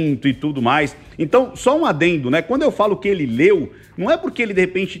casamento e tudo mais. Então, só um adendo, né, quando eu falo que ele leu, não é porque ele de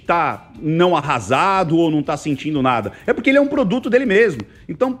repente tá não arrasado ou não tá sentindo nada, é porque ele é um produto dele mesmo.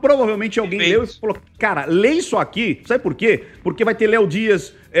 Então, provavelmente alguém leu e falou, cara, lê isso aqui, sabe por quê? Porque vai ter Léo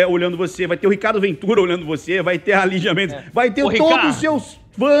Dias olhando você, vai ter o Ricardo Ventura olhando você, vai ter a Lígia Mendes, vai ter todos os seus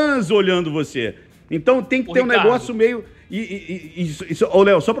fãs olhando você. Então tem que ter um negócio meio... Ô,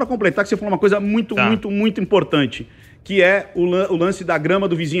 Léo, só pra completar, que você falou uma coisa muito, muito importante, que é o lance da grama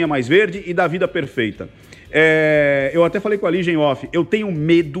do vizinho é mais verde e da vida perfeita. Eu até falei com a Lígia em off, eu tenho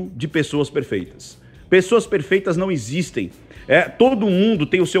medo de pessoas perfeitas. Pessoas perfeitas não existem. Todo mundo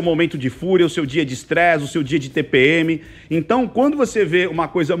tem o seu momento de fúria, o seu dia de estresse, o seu dia de TPM. Então, quando você vê uma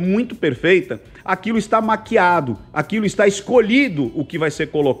coisa muito perfeita, aquilo está maquiado, aquilo está escolhido o que vai ser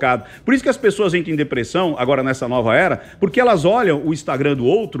colocado. Por isso que as pessoas entram em depressão, agora nessa nova era, porque elas olham o Instagram do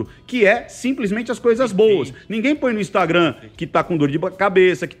outro, que é simplesmente as coisas boas. Ninguém põe no Instagram que tá com dor de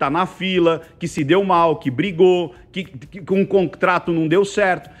cabeça, que tá na fila, que se deu mal, que brigou, que um contrato não deu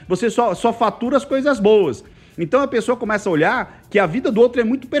certo. Você só fatura as coisas boas. Então a pessoa começa a olhar que a vida do outro é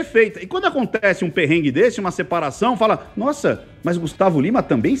muito perfeita. E quando acontece um perrengue desse, uma separação, fala, nossa, mas Gustavo Lima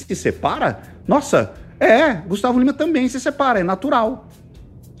também se separa? Nossa, Gustavo Lima também se separa, é natural.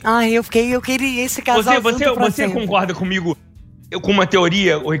 Eu queria esse casal Você concorda comigo com uma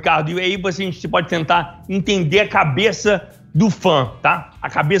teoria, Ricardo? E aí a gente pode tentar entender a cabeça do fã, tá? A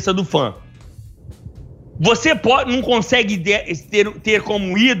cabeça do fã. Você não consegue ter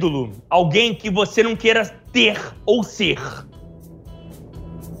como ídolo alguém que você não queira ter ou ser.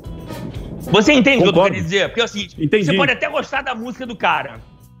 Você entende o que eu tô querendo dizer? Porque é o seguinte, você pode até gostar da música do cara,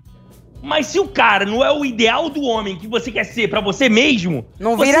 mas se o cara não é o ideal do homem que você quer ser pra você mesmo,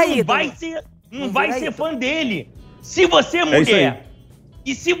 você não vai ser fã dele. Se você é mulher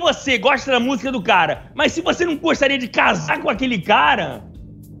e se você gosta da música do cara, mas se você não gostaria de casar com aquele cara,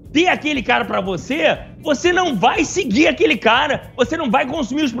 ter aquele cara pra você, você não vai seguir aquele cara, você não vai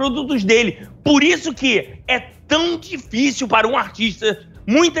consumir os produtos dele. Por isso que é tão difícil para um artista,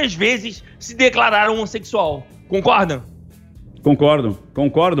 muitas vezes, se declarar homossexual. Concordam?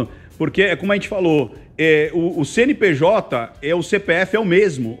 Concordo. Porque é como a gente falou, o CNPJ, o CPF é o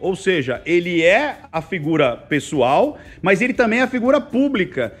mesmo, ou seja, ele é a figura pessoal, mas ele também é a figura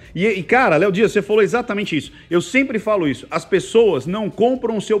pública. E cara, Léo Dias, você falou exatamente isso. Eu sempre falo isso, as pessoas não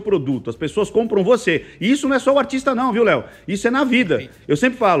compram o seu produto, as pessoas compram você. E isso não é só o artista não, viu, Léo? Isso é na vida. Eu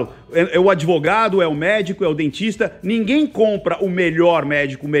sempre falo, é o advogado, é o médico, é o dentista, ninguém compra o melhor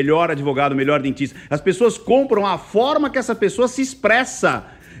médico, o melhor advogado, o melhor dentista. As pessoas compram a forma que essa pessoa se expressa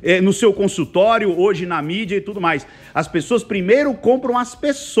no seu consultório, hoje na mídia e tudo mais. As pessoas primeiro compram as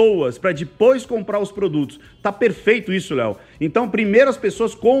pessoas para depois comprar os produtos. Tá perfeito isso, Léo. Então, primeiro as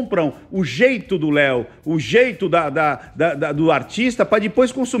pessoas compram o jeito do Léo, o jeito do artista para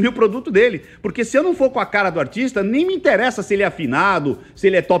depois consumir o produto dele. Porque se eu não for com a cara do artista, nem me interessa se ele é afinado, se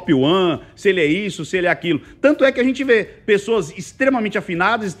ele é top one, se ele é isso, se ele é aquilo. Tanto é que a gente vê pessoas extremamente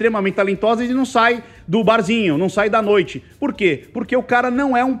afinadas, extremamente talentosas e não sai do barzinho, não sai da noite. Por quê? Porque o cara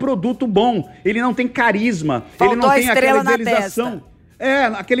não é um produto bom, ele não tem carisma, ele não tem aquela idealização.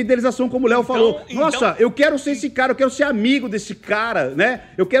 Aquela idealização como o Léo falou. Nossa, eu quero ser esse cara, eu quero ser amigo desse cara, né?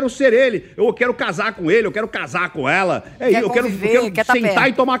 Eu quero ser ele, eu quero casar com ele, eu quero casar com ela. Eu quero sentar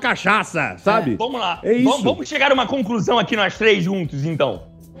e tomar cachaça, sabe? Vamos lá. É isso. Vamos chegar a uma conclusão aqui nós três juntos, então.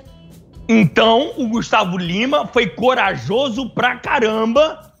 Então, o Gustavo Lima foi corajoso pra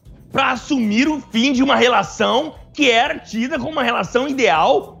caramba pra assumir o fim de uma relação que era tida como uma relação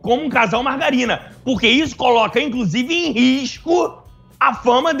ideal, como um casal margarina. Porque isso coloca, inclusive, em risco a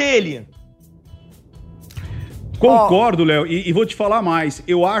fama dele. Concordo, Léo, e vou te falar mais.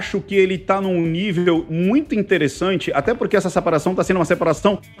 Eu acho que ele tá num nível muito interessante, até porque essa separação tá sendo uma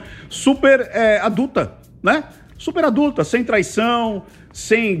separação super adulta, né? Super adulta, sem traição,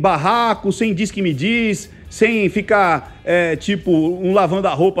 sem barraco, sem diz que me diz, sem ficar, um lavando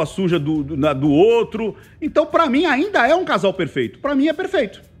a roupa suja do outro. Então, pra mim, ainda é um casal perfeito. Pra mim, é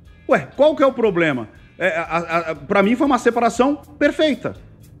perfeito. Ué, qual que é o problema? Pra mim, foi uma separação perfeita.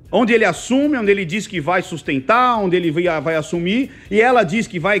 Onde ele assume, onde ele diz que vai sustentar, onde ele vai assumir, e ela diz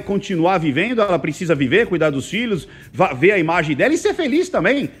que vai continuar vivendo, ela precisa viver, cuidar dos filhos, ver a imagem dela e ser feliz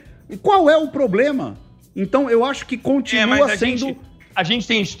também. E qual é o problema? Então, eu acho que continua sendo... A gente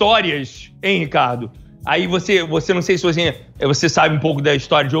tem histórias, hein, Ricardo? Aí você não sei se você sabe um pouco da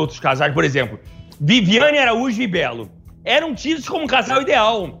história de outros casais, por exemplo. Viviane Araújo e Belo eram tidos como um casal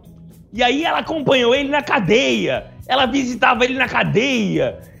ideal. E aí ela acompanhou ele na cadeia, ela visitava ele na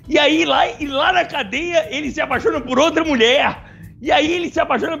cadeia. E aí, lá na cadeia, ele se apaixona por outra mulher. E aí, ele se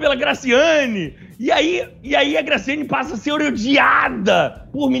apaixona pela Graciane. E aí a Graciane passa a ser odiada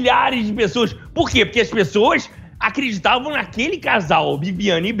por milhares de pessoas. Por quê? Porque as pessoas acreditavam naquele casal,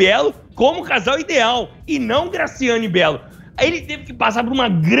 Viviane e Belo, como casal ideal. E não Graciane e Belo. Aí ele teve que passar por uma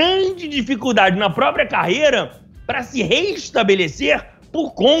grande dificuldade na própria carreira para se reestabelecer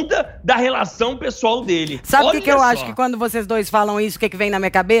por conta da relação pessoal dele. Sabe o que eu acho que quando vocês dois falam isso, o que vem na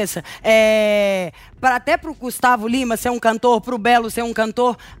minha cabeça? Até pro Gustavo Lima ser um cantor, pro Belo ser um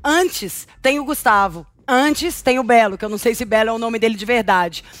cantor, antes tem o Gustavo. Antes tem o Belo, que eu não sei se Belo é o nome dele de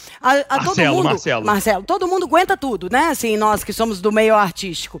verdade. Marcelo. Todo mundo aguenta tudo, né? Assim, nós que somos do meio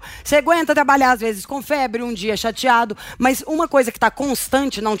artístico. Você aguenta trabalhar, às vezes, com febre, um dia chateado, mas uma coisa que tá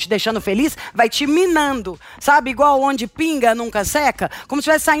constante, não te deixando feliz, vai te minando. Sabe? Igual onde pinga, nunca seca. Como se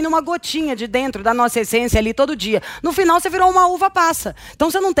estivesse saindo uma gotinha de dentro da nossa essência ali todo dia. No final, você virou uma uva passa.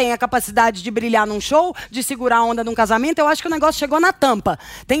 Então, você não tem a capacidade de brilhar num show, de segurar a onda num casamento. Eu acho que o negócio chegou na tampa.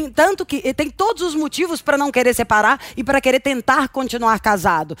 Tem todos os motivos para não querer separar e para querer tentar continuar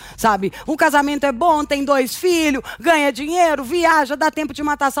casado, sabe? Um casamento é bom, tem 2 filhos, ganha dinheiro, viaja, dá tempo de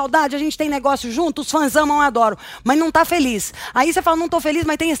matar a saudade, a gente tem negócio junto, os fãs amam, adoram, mas não tá feliz. Aí você fala, não tô feliz,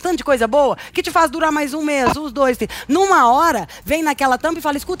 mas tem esse tanto de coisa boa que te faz durar mais um mês, os 2. Numa hora, vem naquela tampa e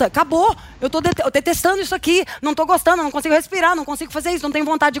fala, escuta, acabou, eu tô detestando isso aqui, não tô gostando, não consigo respirar, não consigo fazer isso, não tenho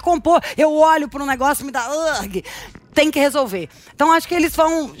vontade de compor, eu olho para um negócio e me dá... Tem que resolver. Então, acho que eles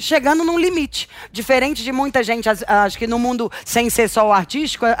vão chegando num limite. Diferente de muita gente, acho que no mundo sem ser só o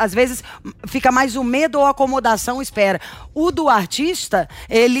artístico, às vezes fica mais o medo ou a acomodação espera. O do artista,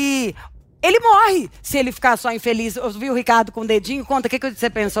 ele morre se ele ficar só infeliz. Eu vi o Ricardo com o dedinho. Conta, o que você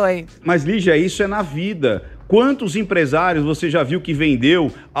pensou aí? Mas, Lígia, isso é na vida. Quantos empresários você já viu que vendeu,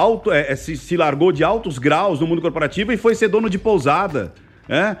 se largou de altos graus no mundo corporativo e foi ser dono de pousada?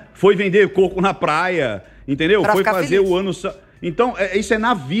 Foi vender coco na praia, entendeu? Foi fazer feliz. O ano... Então, isso é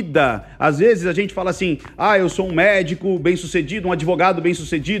na vida. Às vezes a gente fala assim, eu sou um médico bem-sucedido, um advogado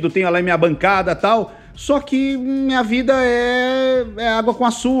bem-sucedido, tenho lá minha bancada e tal, só que minha vida é água com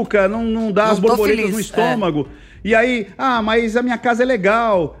açúcar, não dá as borboletas no estômago. E aí, mas a minha casa é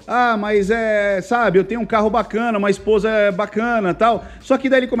legal, mas sabe, eu tenho um carro bacana, uma esposa bacana, tal. Só que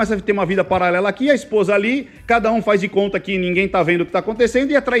daí ele começa a ter uma vida paralela aqui, a esposa ali, cada um faz de conta que ninguém tá vendo o que tá acontecendo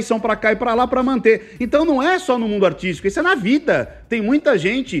e a traição pra cá e pra lá pra manter. Então não é só no mundo artístico, isso é na vida. Tem muita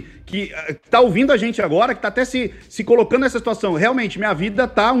gente que tá ouvindo a gente agora, que tá até se colocando nessa situação. Realmente, minha vida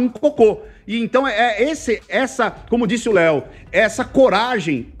tá um cocô. E então essa, como disse o Léo, essa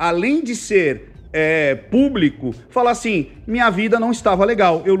coragem, além de ser público, falar assim, minha vida não estava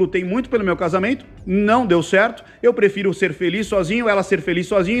legal, eu lutei muito pelo meu casamento, não deu certo, eu prefiro ser feliz sozinho, ela ser feliz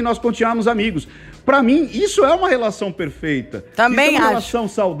sozinha e nós continuarmos amigos. Pra mim, isso é uma relação perfeita. Também isso é uma relação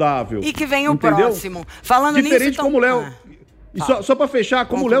saudável. E que vem o próximo. Falando diferente nisso, então... como o Léo... E só pra fechar,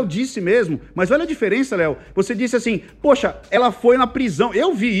 como o Léo disse mesmo, mas olha a diferença, Léo. Você disse assim, poxa, ela foi na prisão.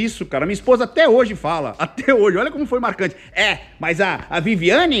 Eu vi isso, cara. Minha esposa até hoje fala. Até hoje. Olha como foi marcante. Mas a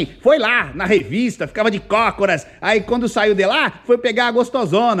Viviane foi lá na revista, ficava de cócoras. Aí quando saiu de lá, foi pegar a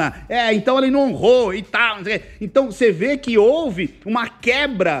gostosona. Então ele não honrou e tal. Não sei. Então você vê que houve uma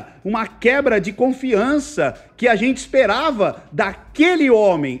quebra de confiança que a gente esperava daquele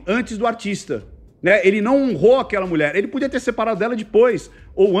homem antes do artista. Ele não honrou aquela mulher. Ele podia ter separado dela depois.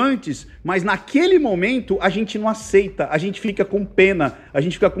 ou antes, mas naquele momento a gente não aceita, a gente fica com pena, a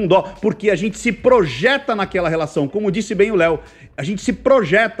gente fica com dó, porque a gente se projeta naquela relação, como disse bem o Léo, a gente se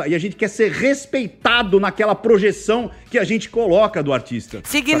projeta e a gente quer ser respeitado naquela projeção que a gente coloca do artista.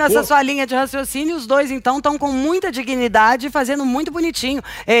 Seguindo essa sua linha de raciocínio, os dois então estão com muita dignidade, fazendo muito bonitinho,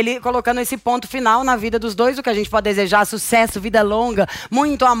 ele colocando esse ponto final na vida dos dois, o que a gente pode desejar, sucesso, vida longa,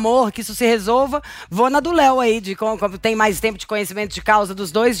 muito amor, que isso se resolva. Vou na do Léo aí, de como tem mais tempo de conhecimento de causa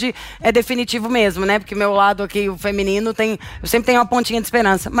dos dois, é definitivo mesmo, né? Porque meu lado aqui, o feminino, eu sempre tenho uma pontinha de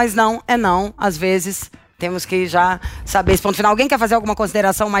esperança. Mas não, às vezes temos que já saber esse ponto final. Alguém quer fazer alguma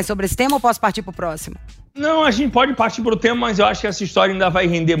consideração mais sobre esse tema ou posso partir pro próximo? Não, a gente pode partir pro tema, mas eu acho que essa história ainda vai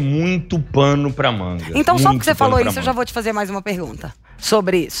render muito pano pra manga. Então, só porque você falou isso, eu já vou te fazer mais uma pergunta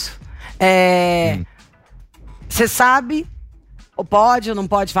sobre isso. Você sabe, ou pode ou não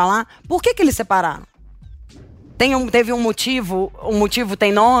pode falar, por que eles separaram? Teve um motivo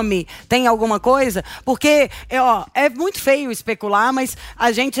tem nome, tem alguma coisa? Porque, é muito feio especular, mas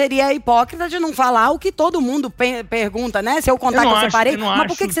a gente seria hipócrita de não falar o que todo mundo pergunta, né? Se eu contar que eu separei, mas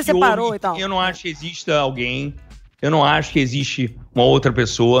por que você separou e tal? Eu não acho que exista alguém, eu não acho que existe uma outra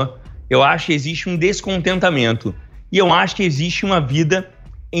pessoa, eu acho que existe um descontentamento. E eu acho que existe uma vida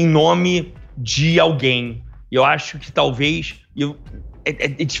em nome de alguém. Eu acho que talvez... É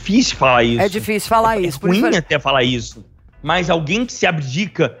difícil falar isso. É difícil falar isso. É ruim até falar isso. Mas alguém que se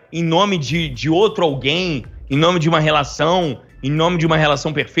abdica em nome de outro alguém, em nome de uma relação, em nome de uma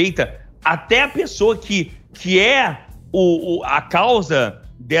relação perfeita, até a pessoa que é a causa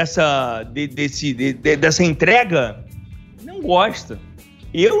dessa entrega não gosta.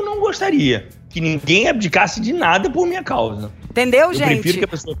 Eu não gostaria que ninguém abdicasse de nada por minha causa. Entendeu, gente? Eu prefiro que a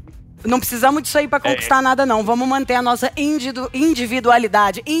pessoa... Não precisamos disso aí pra conquistar nada, não. Vamos manter a nossa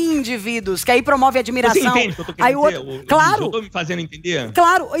individualidade. Indivíduos, que aí promove admiração. Você entende o que eu tô querendo dizer? Claro. Eu tô me fazendo entender?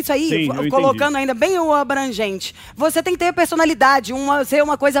 Claro, isso aí, Sim, colocando ainda bem o abrangente. Você tem que ter personalidade, ser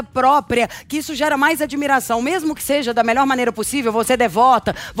uma coisa própria, que isso gera mais admiração. Mesmo que seja da melhor maneira possível, vou ser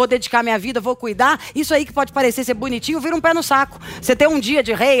devota, vou dedicar minha vida, vou cuidar. Isso aí que pode parecer ser bonitinho, vira um pé no saco. Você ter um dia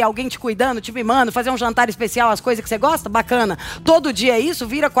de rei, alguém te cuidando, te mimando, fazer um jantar especial, as coisas que você gosta, bacana. Todo dia isso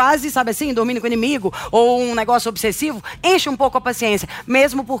vira quase, sabe assim, dormindo com o inimigo, ou um negócio obsessivo, enche um pouco a paciência.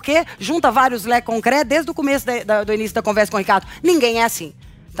 Mesmo porque junta vários lé concretos desde o começo do início da conversa com o Ricardo. Ninguém é assim.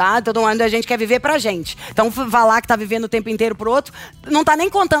 Tá? Todo mundo a gente quer viver pra gente. Então, falar que tá vivendo o tempo inteiro pro outro, não tá nem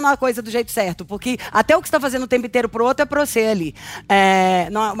contando a coisa do jeito certo, porque até o que você tá fazendo o tempo inteiro pro outro é pra você ali.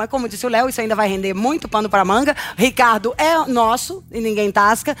 Mas como disse o Léo, isso ainda vai render muito pano pra manga. Ricardo é nosso e ninguém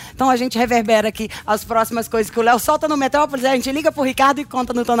tasca, então a gente reverbera aqui as próximas coisas que o Léo solta no Metrópolis, a gente liga pro Ricardo e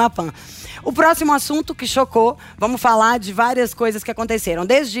conta no Tonapan. O próximo assunto que chocou, vamos falar de várias coisas que aconteceram,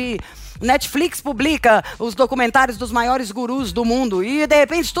 desde... Netflix publica os documentários dos maiores gurus do mundo e, de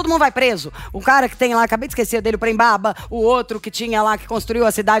repente, todo mundo vai preso. O cara que tem lá, acabei de esquecer dele, o Prembaba, o outro que tinha lá, que construiu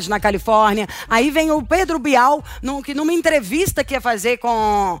a cidade na Califórnia. Aí vem o Pedro Bial, que numa entrevista que ia fazer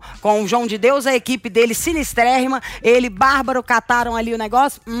com o João de Deus, a equipe dele sinistrérrima, ele, Bárbaro, cataram ali o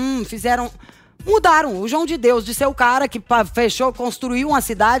negócio, mudaram o João de Deus de ser o cara que fechou, construiu uma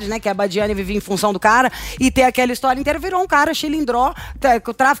cidade, né, que a Badiane vivia em função do cara, e ter aquela história inteira, virou um cara chilindró,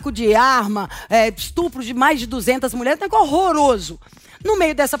 com tráfico de arma, estupro de mais de 200 mulheres, um negócio horroroso. No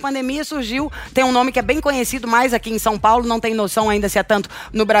meio dessa pandemia surgiu, tem um nome que é bem conhecido mais aqui em São Paulo, não tem noção ainda se é tanto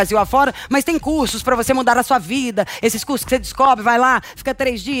no Brasil afora, mas tem cursos para você mudar a sua vida, esses cursos que você descobre, vai lá, fica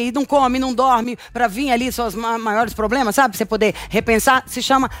 3 dias e não come, não dorme, para vir ali seus maiores problemas, sabe? Pra você poder repensar, se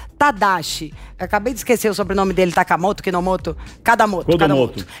chama Tadashi. Acabei de esquecer o sobrenome dele, Takamoto, Kinomoto,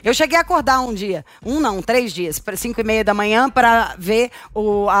 Kadamoto. Eu cheguei a acordar um dia, 3 dias, para 5:30 da manhã, para ver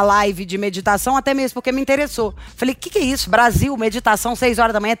a live de meditação, até mesmo porque me interessou. Falei, que é isso? Brasil, meditação, 6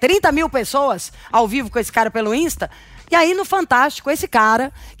 horas da manhã, 30 mil pessoas ao vivo com esse cara pelo Insta. E aí, no Fantástico, esse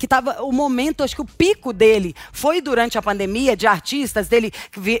cara, que tava, o momento, acho que o pico dele foi durante a pandemia, de artistas, dele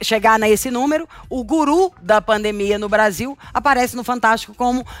chegar nesse número, o guru da pandemia no Brasil aparece no Fantástico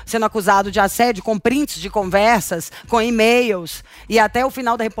como sendo acusado de assédio, com prints de conversas, com e-mails, e até o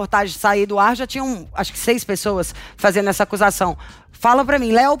final da reportagem sair do ar, já tinham, acho que 6 pessoas fazendo essa acusação. Fala pra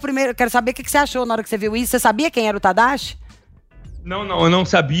mim, Léo, primeiro, quero saber o que você achou na hora que você viu isso. Você sabia quem era o Tadashi? Não, eu não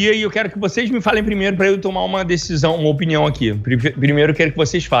sabia e eu quero que vocês me falem primeiro para eu tomar uma decisão, uma opinião aqui. Primeiro eu quero que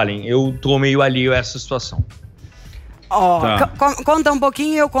vocês falem. Eu tô meio alheio a essa situação. Conta um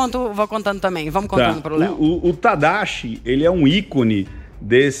pouquinho e eu vou contando também. Vamos contando pro Léo. O Tadashi, ele é um ícone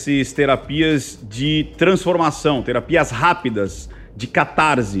desses terapias de transformação, terapias rápidas, de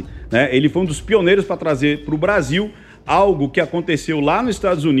catarse, né? Ele foi um dos pioneiros para trazer para o Brasil algo que aconteceu lá nos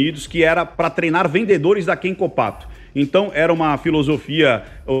Estados Unidos, que era para treinar vendedores da Kenko Pato. Então, era uma filosofia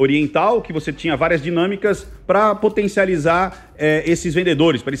oriental que você tinha várias dinâmicas para potencializar esses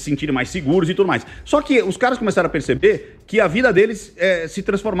vendedores, para eles se sentirem mais seguros e tudo mais. Só que os caras começaram a perceber que a vida deles se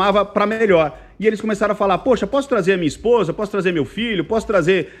transformava para melhor. E eles começaram a falar, poxa, posso trazer a minha esposa, posso trazer meu filho, posso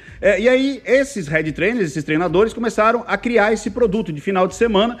trazer... E aí, esses head trainers, esses treinadores, começaram a criar esse produto de final de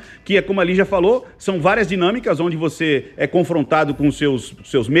semana, que é, como a Lígia falou, são várias dinâmicas onde você é confrontado com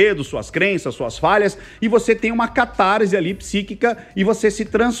seus medos, suas crenças, suas falhas, e você tem uma catarse ali psíquica e você se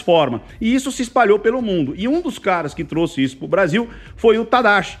transforma. E isso se espalhou pelo mundo. E um dos caras que trouxe isso para o Brasil foi o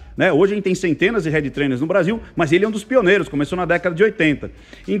Tadashi. Né? Hoje a gente tem centenas de head trainers no Brasil, mas ele é um dos pioneiros, começou na década de 80.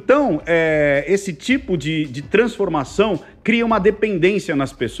 Então, esse tipo de transformação cria uma dependência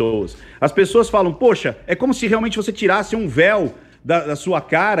nas pessoas. As pessoas falam, poxa, é como se realmente você tirasse um véu da sua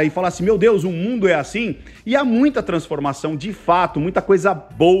cara e falasse, meu Deus, o mundo é assim. E há muita transformação, de fato, muita coisa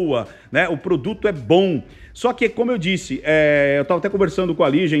boa, né? O produto é bom. Só que, como eu disse, eu estava até conversando com a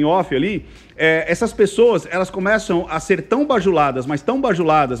Lígia em off ali, essas pessoas, elas começam a ser tão bajuladas, mas tão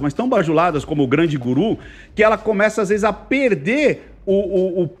bajuladas como o grande guru, que ela começa, às vezes, a perder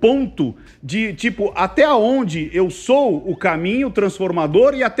o ponto de, tipo, até onde eu sou o caminho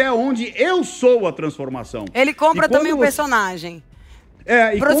transformador e até onde eu sou a transformação. Ele compra também o personagem.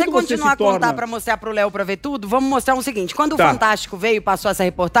 Pra você continuar a contar, pra mostrar pro Léo pra ver tudo, vamos mostrar o seguinte. Quando o Fantástico veio e passou essa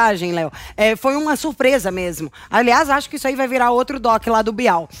reportagem, Léo, foi uma surpresa mesmo. Aliás, acho que isso aí vai virar outro doc lá do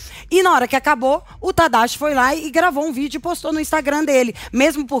Bial. E na hora que acabou, o Tadashi foi lá e gravou um vídeo e postou no Instagram dele.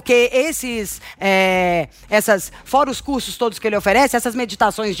 Mesmo porque fora os cursos todos que ele oferece, essas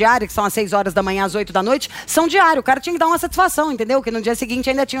meditações diárias, que são às 6 horas da manhã, às 8 da noite, são diárias. O cara tinha que dar uma satisfação, entendeu? Que no dia seguinte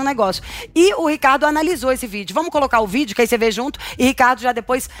ainda tinha um negócio. E o Ricardo analisou esse vídeo. Vamos colocar o vídeo, que aí você vê junto, e Ricardo já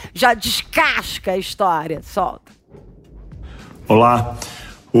depois descasca a história. Solta. Olá.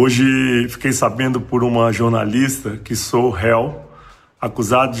 Hoje fiquei sabendo por uma jornalista que sou réu,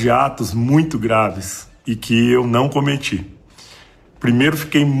 acusado de atos muito graves e que eu não cometi. Primeiro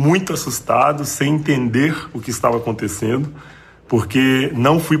fiquei muito assustado, sem entender o que estava acontecendo, porque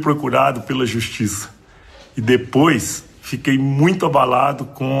não fui procurado pela justiça. E depois fiquei muito abalado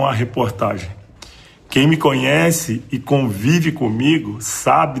com a reportagem. Quem me conhece e convive comigo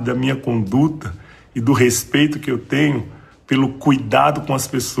sabe da minha conduta e do respeito que eu tenho pelo cuidado com as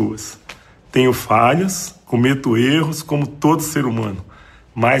pessoas. Tenho falhas, cometo erros como todo ser humano,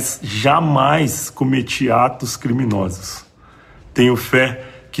 mas jamais cometi atos criminosos. Tenho fé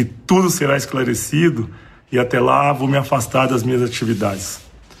que tudo será esclarecido e até lá vou me afastar das minhas atividades.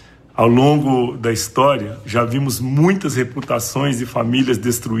 Ao longo da história, já vimos muitas reputações e famílias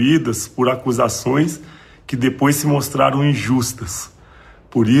destruídas por acusações que depois se mostraram injustas.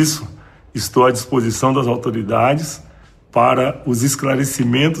 Por isso, estou à disposição das autoridades para os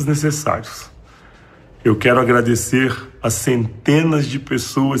esclarecimentos necessários. Eu quero agradecer as centenas de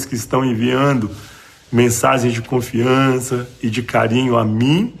pessoas que estão enviando mensagens de confiança e de carinho a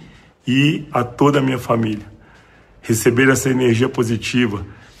mim e a toda a minha família. Receber essa energia positiva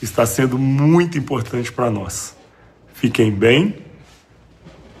está sendo muito importante para nós. Fiquem bem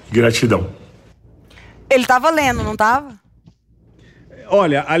e gratidão. Ele estava lendo, não estava?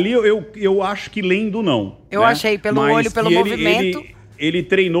 Olha, ali eu acho que lendo não. Eu achei, pelo olho, pelo movimento. Ele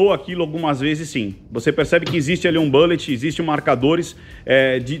treinou aquilo algumas vezes, sim. Você percebe que existe ali um bullet, existem marcadores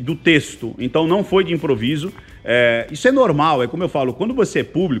do texto. Então não foi de improviso. Isso é normal, é como eu falo, quando você é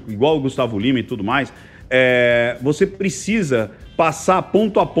público, igual o Gustavo Lima e tudo mais, você precisa passar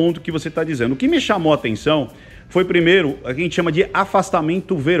ponto a ponto o que você está dizendo. O que me chamou a atenção foi, primeiro, a gente chama de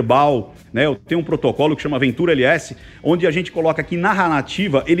afastamento verbal, né? Eu tenho um protocolo que chama Ventura LS, onde a gente coloca que na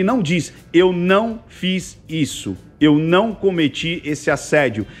narrativa, ele não diz, eu não fiz isso, eu não cometi esse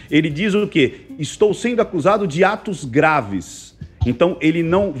assédio. Ele diz o quê? Estou sendo acusado de atos graves. Então, ele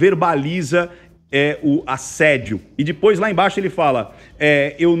não verbaliza o assédio. E depois, lá embaixo, ele fala,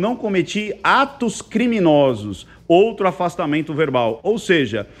 eu não cometi atos criminosos. Outro afastamento verbal. Ou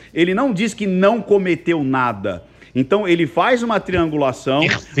seja, ele não diz que não cometeu nada. Então, ele faz uma triangulação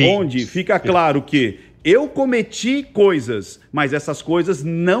onde fica claro que eu cometi coisas, mas essas coisas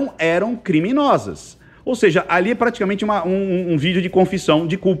não eram criminosas. Ou seja, ali é praticamente um vídeo de confissão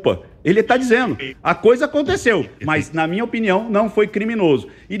de culpa. Ele está dizendo, a coisa aconteceu, mas na minha opinião não foi criminoso.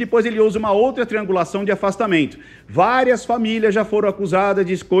 E depois ele usa uma outra triangulação de afastamento. Várias famílias já foram acusadas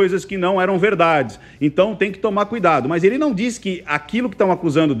de coisas que não eram verdades. Então tem que tomar cuidado. Mas ele não diz que aquilo que estão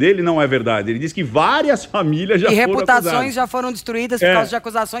acusando dele não é verdade. Ele diz que várias famílias já foram acusadas. E reputações já foram destruídas por causa de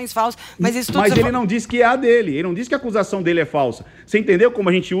acusações falsas. Mas isso tudo ele não diz que é a dele. Ele não diz que a acusação dele é falsa. Você entendeu como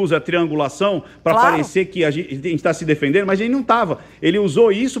a gente usa a triangulação para parecer que a gente está se defendendo? Mas ele não estava. Ele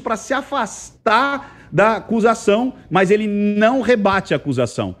usou isso para se afastar da acusação, mas ele não rebate a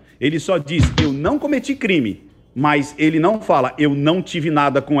acusação. Ele só diz, eu não cometi crime, mas ele não fala, eu não tive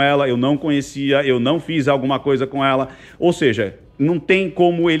nada com ela, eu não conhecia, eu não fiz alguma coisa com ela. Ou seja, não tem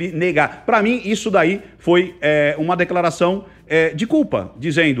como ele negar. Para mim, isso daí foi uma declaração de culpa,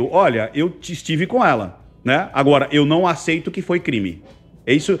 dizendo, olha, eu estive com ela, né? Agora, eu não aceito que foi crime.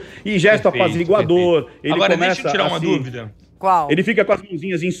 É isso. E gesto apaziguador. Ele agora, começa deixa eu tirar uma dúvida. Qual? Ele fica com as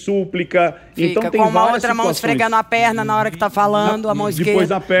mãozinhas em súplica. Fica, então tem com uma várias outra mão situações. esfregando a perna na hora que tá falando, a mão esquerda.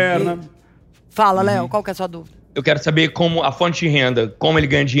 Depois a perna. Fala, Léo, qual que é a sua dúvida? Eu quero saber como a fonte de renda, como ele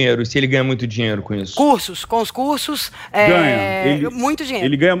ganha dinheiro, se ele ganha muito dinheiro com isso. Cursos, com os cursos, Ganha. muito dinheiro.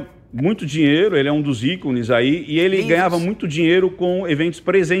 Ele ganha muito dinheiro, ele é um dos ícones aí, e ele ganhava muito dinheiro com eventos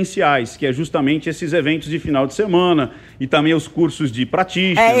presenciais, que é justamente esses eventos de final de semana, e também os cursos de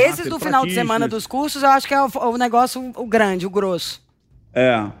practitioner. Esses do final de semana dos cursos, eu acho que é o negócio, o grande, o grosso.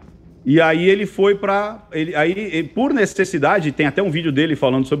 E aí ele foi para... por necessidade, tem até um vídeo dele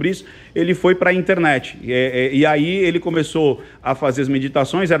falando sobre isso, ele foi para a internet. E aí ele começou a fazer as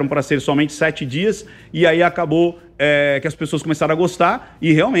meditações, eram para ser somente 7 dias, e aí acabou que as pessoas começaram a gostar,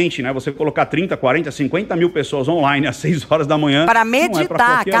 e realmente, né, você colocar 30, 40, 50 mil pessoas online às 6 horas da manhã... Para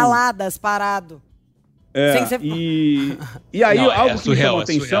meditar, caladas, parado. Sem ser... E aí algo que me chamou a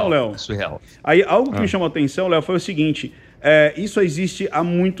atenção, Léo... Aí algo que me chamou a atenção, Léo, foi o seguinte... isso existe há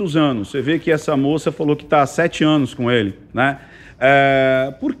muitos anos. Você vê que essa moça falou que está há 7 anos com ele, né?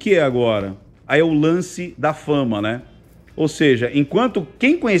 Por que agora? Aí é o lance da fama, né? Ou seja, enquanto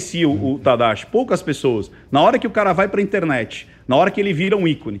quem conhecia o Tadashi, poucas pessoas, na hora que o cara vai para a internet, na hora que ele vira um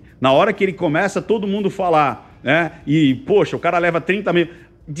ícone, na hora que ele começa todo mundo falar, né? E, poxa, o cara leva 30 mil...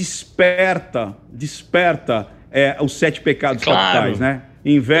 Desperta os 7 pecados capitais, né?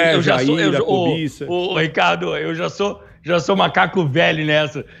 Inveja, ira, cobiça... Ricardo, eu já sou macaco velho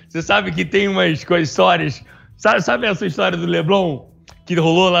nessa. Você sabe que tem umas histórias... Sabe essa história do Leblon? Que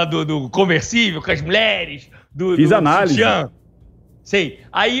rolou lá do conversível com as mulheres? Fiz análise. Sutiã? Sei.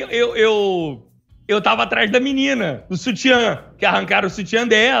 Aí eu tava atrás da menina, do sutiã, que arrancaram o sutiã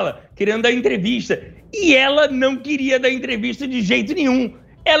dela, querendo dar entrevista. E ela não queria dar entrevista de jeito nenhum.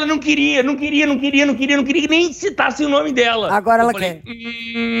 Ela não queria que nem citasse o nome dela. Agora ela quer.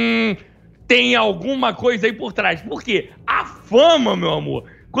 Tem alguma coisa aí por trás. Por quê? A fama, meu amor,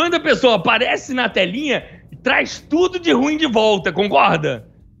 quando a pessoa aparece na telinha, traz tudo de ruim de volta, concorda?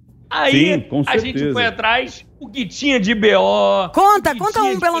 Aí, sim, com a gente foi atrás, o que tinha de BO... Conta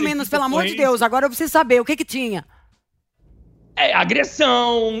um pelo menos, pelo amor de Deus. Agora eu preciso saber, o que tinha?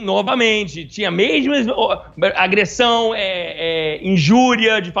 Agressão, novamente. Tinha mesmo agressão,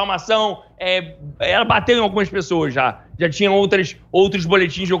 injúria, difamação. Ela bateu em algumas pessoas já. Já tinha outros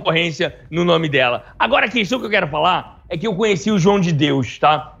boletins de ocorrência no nome dela. Agora, a questão que eu quero falar é que eu conheci o João de Deus,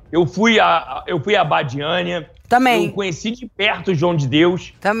 tá? Eu fui a Badiânia. Também. Eu conheci de perto o João de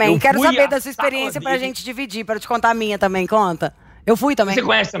Deus. Também. Quero saber da sua experiência pra gente dividir, pra te contar a minha também. Conta. Eu fui também. Você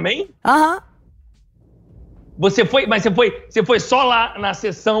conhece também? Aham. Você foi só lá na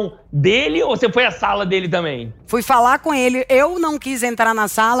sessão dele ou você foi à sala dele também? Fui falar com ele. Eu não quis entrar na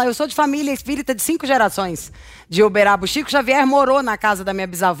sala. Eu sou de família espírita de 5 gerações de Uberaba. O Chico Xavier morou na casa da minha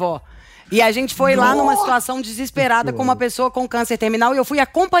bisavó. E a gente foi lá numa situação desesperada com uma pessoa com câncer terminal e eu fui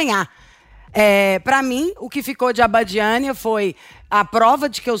acompanhar. Pra mim, o que ficou de Abadiânia foi a prova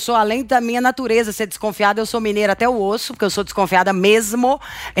de que eu sou, além da minha natureza ser desconfiada, eu sou mineira até o osso, porque eu sou desconfiada mesmo,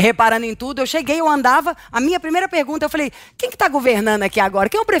 reparando em tudo. Eu cheguei, eu andava, a minha primeira pergunta, eu falei, quem que tá governando aqui agora?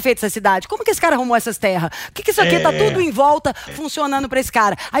 Quem é o prefeito dessa cidade? Como que esse cara arrumou essas terras? O que isso aqui tá tudo em volta funcionando pra esse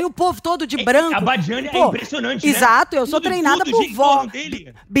cara? Aí o povo todo de branco. A Abadiânia é impressionante, né? Exato, eu sou treinada por vó,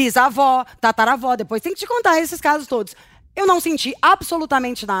 bisavó, tataravó, depois tem que te contar esses casos todos. Eu não senti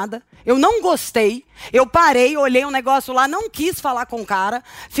absolutamente nada. Eu não gostei. Eu parei, olhei um negócio lá, não quis falar com o cara.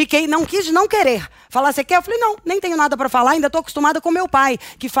 Não quis não querer. Falar, você quer? Eu falei, não, nem tenho nada pra falar. Ainda tô acostumada com meu pai,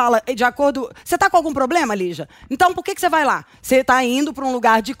 que fala de acordo... Você tá com algum problema, Lígia? Então, por que você vai lá? Você tá indo pra um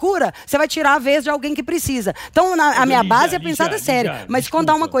lugar de cura, você vai tirar a vez de alguém que precisa. Então, a minha base é pensada sério. Mas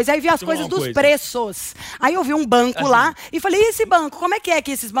contar uma coisa. Aí vi as coisas dos preços. Aí eu vi um banco lá e falei, e esse banco? Como é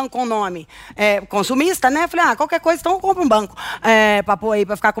que esses bancos com nome? Consumista, né? Falei, qualquer coisa, então eu compro um banco. Pra pôr aí,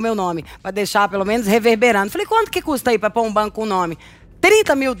 pra ficar com o meu nome. Pra deixar, pelo menos, reverberando. Falei, quanto que custa aí pra pôr um banco com nome?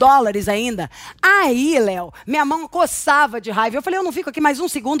 $30 mil ainda. Aí, Léo, minha mão coçava de raiva. Eu falei, eu não fico aqui mais um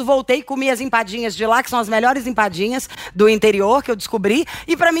segundo. Voltei e comi as empadinhas de lá, que são as melhores empadinhas do interior que eu descobri.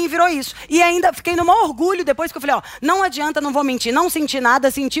 E pra mim virou isso. E ainda fiquei no maior orgulho depois que eu falei, não adianta, não vou mentir. Não senti nada,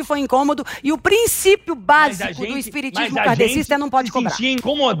 senti foi incômodo. E o princípio básico do espiritismo kardecista é não pode cobrar. Se sentia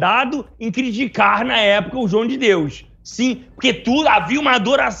incomodado em criticar na época o João de Deus. Sim, porque havia uma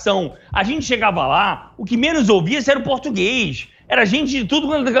adoração. A gente chegava lá, o que menos ouvia era o português. Era gente de tudo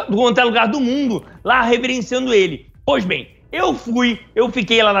quanto é lugar do mundo lá reverenciando ele. Pois bem, eu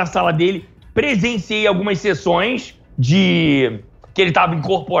fiquei lá na sala dele, presenciei algumas sessões que ele estava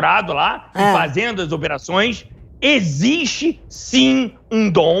incorporado lá, fazendo as operações. Existe, sim, um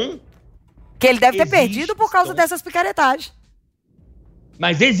dom. Que ele deve ter perdido por causa dessas picaretagens.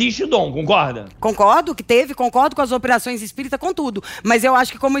 Mas existe o dom, concorda? Concordo que teve, concordo com as operações espírita, com tudo. Mas eu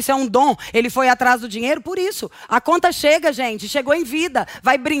acho que como isso é um dom, ele foi atrás do dinheiro por isso. A conta chega, gente, chegou em vida.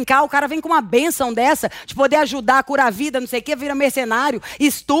 Vai brincar, o cara vem com uma bênção dessa, de poder ajudar a curar a vida, não sei o quê, vira mercenário,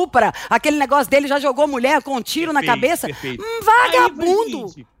 estupra. Aquele negócio dele já jogou mulher com um tiro na cabeça. Vagabundo!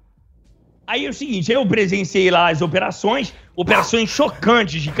 Aí é o seguinte, eu presenciei lá as operações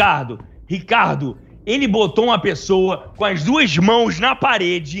chocantes, Ricardo. Ele botou uma pessoa com as 2 mãos na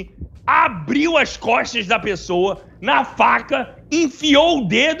parede, abriu as costas da pessoa na faca, enfiou o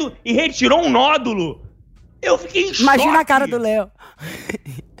dedo e retirou um nódulo. Eu fiquei em choque. Imagina a cara do Léo.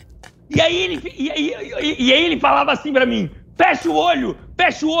 E aí ele falava assim pra mim, fecha o olho,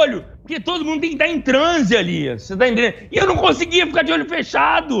 porque todo mundo tem que estar em transe ali, você tá entendendo? E eu não conseguia ficar de olho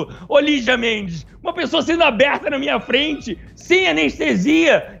fechado, ô Lígia Mendes. Uma pessoa sendo aberta na minha frente, sem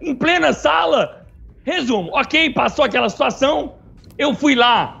anestesia, em plena sala. Resumo, ok, passou aquela situação, eu fui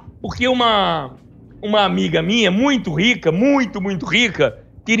lá, porque uma amiga minha, muito rica, muito rica,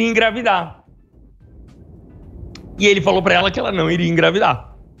 queria engravidar. E ele falou pra ela que ela não iria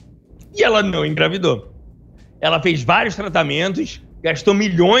engravidar. E ela não engravidou. Ela fez vários tratamentos, gastou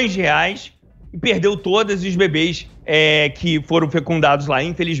milhões de reais e perdeu todos os bebês que foram fecundados lá,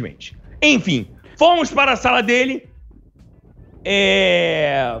 infelizmente. Enfim, fomos para a sala dele.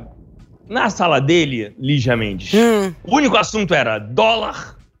 Na sala dele, Lígia Mendes, o único assunto era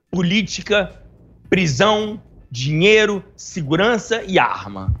dólar, política, prisão, dinheiro, segurança e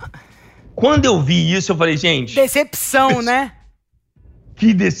arma. Quando eu vi isso, eu falei, gente... Decepção, né?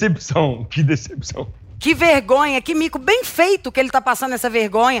 Que decepção. Que vergonha, que mico. Bem feito que ele tá passando essa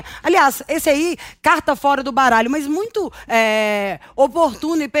vergonha. Aliás, esse aí, carta fora do baralho, mas muito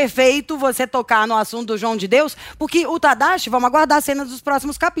oportuno e perfeito você tocar no assunto do João de Deus, porque o Tadashi, vamos aguardar a cena dos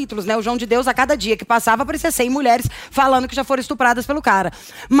próximos capítulos, né? O João de Deus, a cada dia que passava, aparecia 100 mulheres falando que já foram estupradas pelo cara.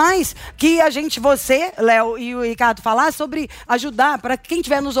 Mas que você, Léo e o Ricardo, falar sobre ajudar para quem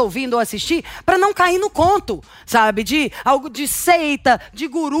estiver nos ouvindo ou assistir, para não cair no conto, sabe? De algo de seita, de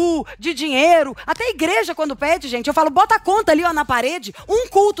guru, de dinheiro, até igreja. Quando pede, gente, eu falo, bota a conta ali, ó, na parede, um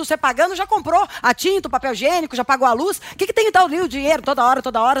culto você pagando, já comprou a tinta, o papel higiênico, já pagou a luz, o que tem que dar ali o dinheiro toda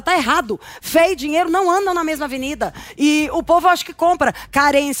hora, tá errado. Fé e dinheiro não andam na mesma avenida, e o povo eu acho que compra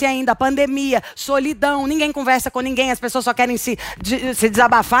carência ainda, pandemia, solidão, ninguém conversa com ninguém, as pessoas só querem se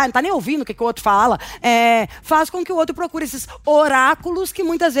desabafar, não tá nem ouvindo o que o outro fala, faz com que o outro procure esses oráculos que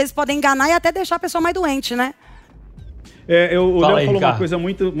muitas vezes podem enganar e até deixar a pessoa mais doente, né? O Léo falou uma coisa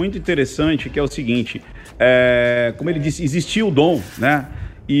muito, muito interessante, que é o seguinte, como ele disse, existiu o dom, né?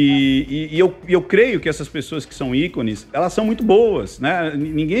 E eu creio que essas pessoas que são ícones, elas são muito boas, né?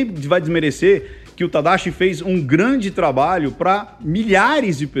 Ninguém vai desmerecer que o Tadashi fez um grande trabalho para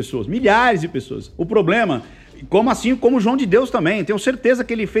milhares de pessoas. O problema, como o João de Deus também, tenho certeza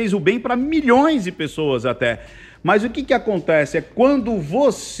que ele fez o bem para milhões de pessoas até. Mas o que acontece é quando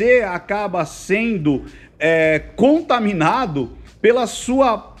você acaba sendo contaminado pela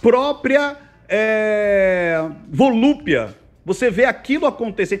sua própria volúpia. Você vê aquilo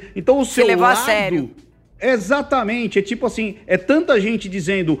acontecer. Então o seu levou lado... a sério. Exatamente. É tipo assim, tanta gente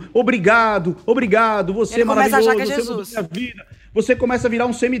dizendo obrigado, você é maravilhoso, achar que é Jesus. Você mudou minha vida. Você começa a virar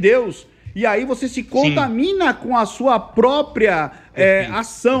um semideus. E aí você se contamina com a sua própria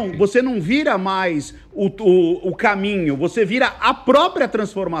ação. Você não vira mais o caminho, você vira a própria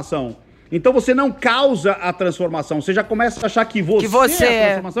transformação. Então você não causa a transformação, você já começa a achar que você é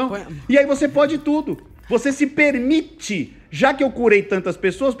a transformação, e aí você pode tudo. Você se permite, já que eu curei tantas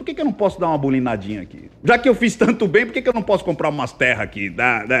pessoas, por que eu não posso dar uma bulinadinha aqui? Já que eu fiz tanto bem, por que eu não posso comprar umas terras aqui?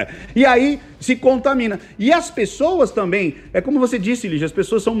 E aí se contamina. E as pessoas também, como você disse, Lígia, as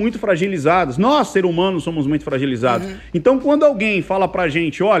pessoas são muito fragilizadas. Nós, seres humanos, somos muito fragilizados. Então quando alguém fala pra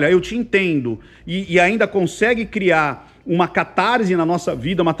gente, olha, eu te entendo, e ainda consegue criar uma catarse na nossa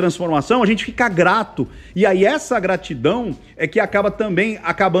vida, uma transformação, a gente fica grato. E aí essa gratidão é que acaba também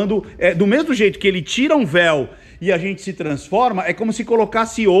acabando, do mesmo jeito que ele tira um véu e a gente se transforma, é como se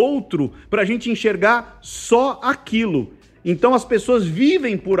colocasse outro pra gente enxergar só aquilo. Então as pessoas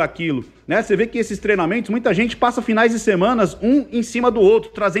vivem por aquilo, né? Você vê que esses treinamentos, muita gente passa finais de semanas um em cima do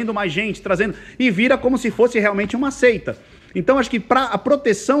outro, trazendo mais gente, e vira como se fosse realmente uma seita. Então acho que a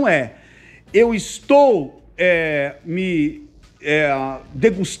proteção eu estou me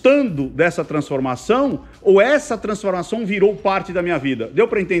degustando dessa transformação, ou essa transformação virou parte da minha vida? Deu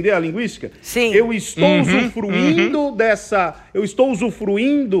para entender a linguística? Sim. Eu estou usufruindo eu estou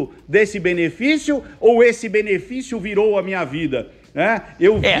usufruindo desse benefício, ou esse benefício virou a minha vida?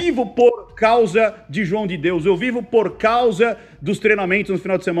 Eu vivo por causa de João de Deus, eu vivo por causa dos treinamentos no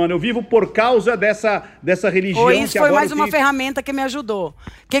final de semana, eu vivo por causa dessa religião. Ou isso foi mais uma ferramenta que me ajudou.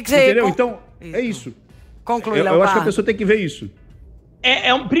 Que você... Entendeu? Então, é isso. Conclui, eu acho que a pessoa tem que ver isso.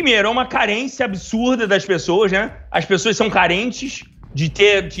 Primeiro, é uma carência absurda das pessoas, né? As pessoas são carentes de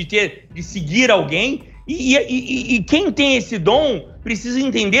seguir alguém. E quem tem esse dom precisa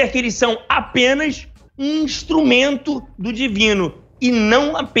entender que eles são apenas um instrumento do divino. E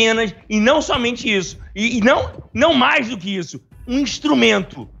não somente isso. E não mais do que isso. Um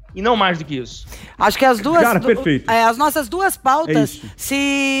instrumento. E não mais do que isso. Acho que as duas... Cara, perfeito. As nossas duas pautas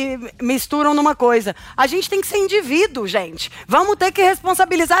se misturam numa coisa. A gente tem que ser indivíduo, gente. Vamos ter que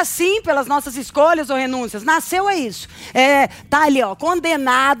responsabilizar, sim, pelas nossas escolhas ou renúncias. Nasceu é isso. Tá ali, ó,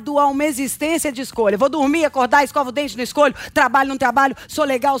 condenado a uma existência de escolha. Vou dormir, acordar, escovo o dente, não escolho. Trabalho, não trabalho. Sou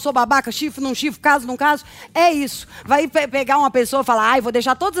legal, sou babaca, chifre, não chifre, caso, não caso. É isso. Vai pegar uma pessoa e falar, vou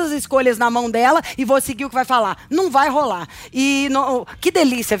deixar todas as escolhas na mão dela e vou seguir o que vai falar. Não vai rolar. E que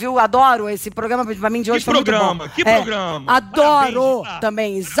delícia, viu? Adoro esse programa, pra mim de hoje foi muito bom. Que programa! Adoro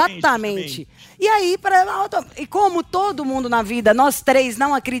também, exatamente. E aí, e como todo mundo na vida, nós três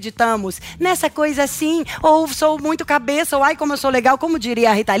não acreditamos nessa coisa assim, ou sou muito cabeça, ou ai como eu sou legal, como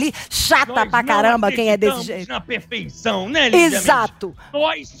diria a Rita Lee, chata pra caramba quem é desse jeito. Na perfeição, né, Lídia? Exato.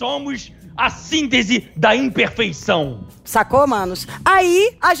 Nós somos a síntese da imperfeição. Sacou, manos?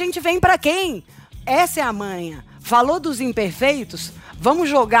 Aí a gente vem pra quem? Essa é a manha. Falou dos imperfeitos? Vamos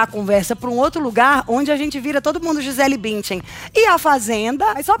jogar a conversa para um outro lugar onde a gente vira todo mundo Gisele Bündchen. E a Fazenda,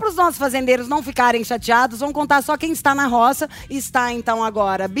 só para os nossos fazendeiros não ficarem chateados, vamos contar só quem está na roça. Está então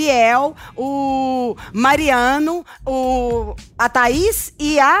agora Biel, o Mariano, a Thaís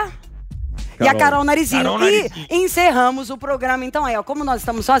e a Carol Narizinho. E encerramos o programa. Então, como nós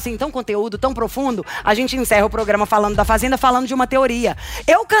estamos só assim, tão conteúdo, tão profundo, a gente encerra o programa falando da Fazenda, falando de uma teoria.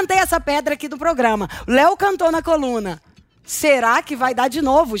 Eu cantei essa pedra aqui do programa. Léo cantou na coluna. Será que vai dar de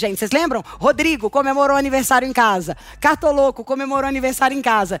novo, gente? Vocês lembram? Rodrigo comemorou aniversário em casa. Cartoloco comemorou aniversário em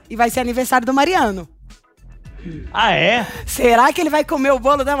casa. E vai ser aniversário do Mariano. Ah, é? Será que ele vai comer o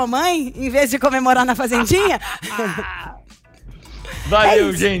bolo da mamãe em vez de comemorar na fazendinha?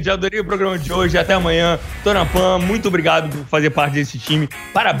 Valeu, gente. Adorei o programa de hoje. Até amanhã. Dona Pan, muito obrigado por fazer parte desse time.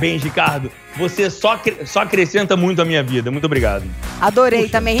 Parabéns, Ricardo. Você só acrescenta muito a minha vida. Muito obrigado. Adorei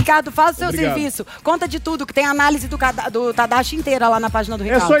também. Ricardo, faz o seu serviço. Conta de tudo, que tem análise do Tadashi inteira lá na página do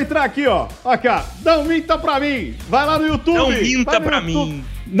Ricardo. É só entrar aqui, ó. Aqui, ó. Não minta pra mim. Vai lá no YouTube. Não minta pra mim.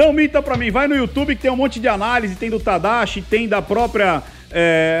 Não minta pra mim. Vai no YouTube que tem um monte de análise. Tem do Tadashi, tem da própria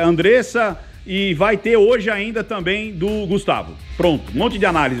Andressa. E vai ter hoje ainda também do Gustavo. Pronto, um monte de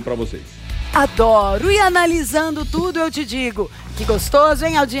análise pra vocês. Adoro. E analisando tudo, eu te digo, que gostoso,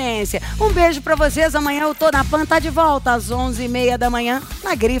 hein, audiência? Um beijo pra vocês. Amanhã eu tô na Pan, tá de volta às 11h30 da manhã,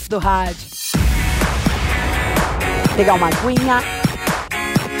 na Grife do Rádio. Pegar uma aguinha.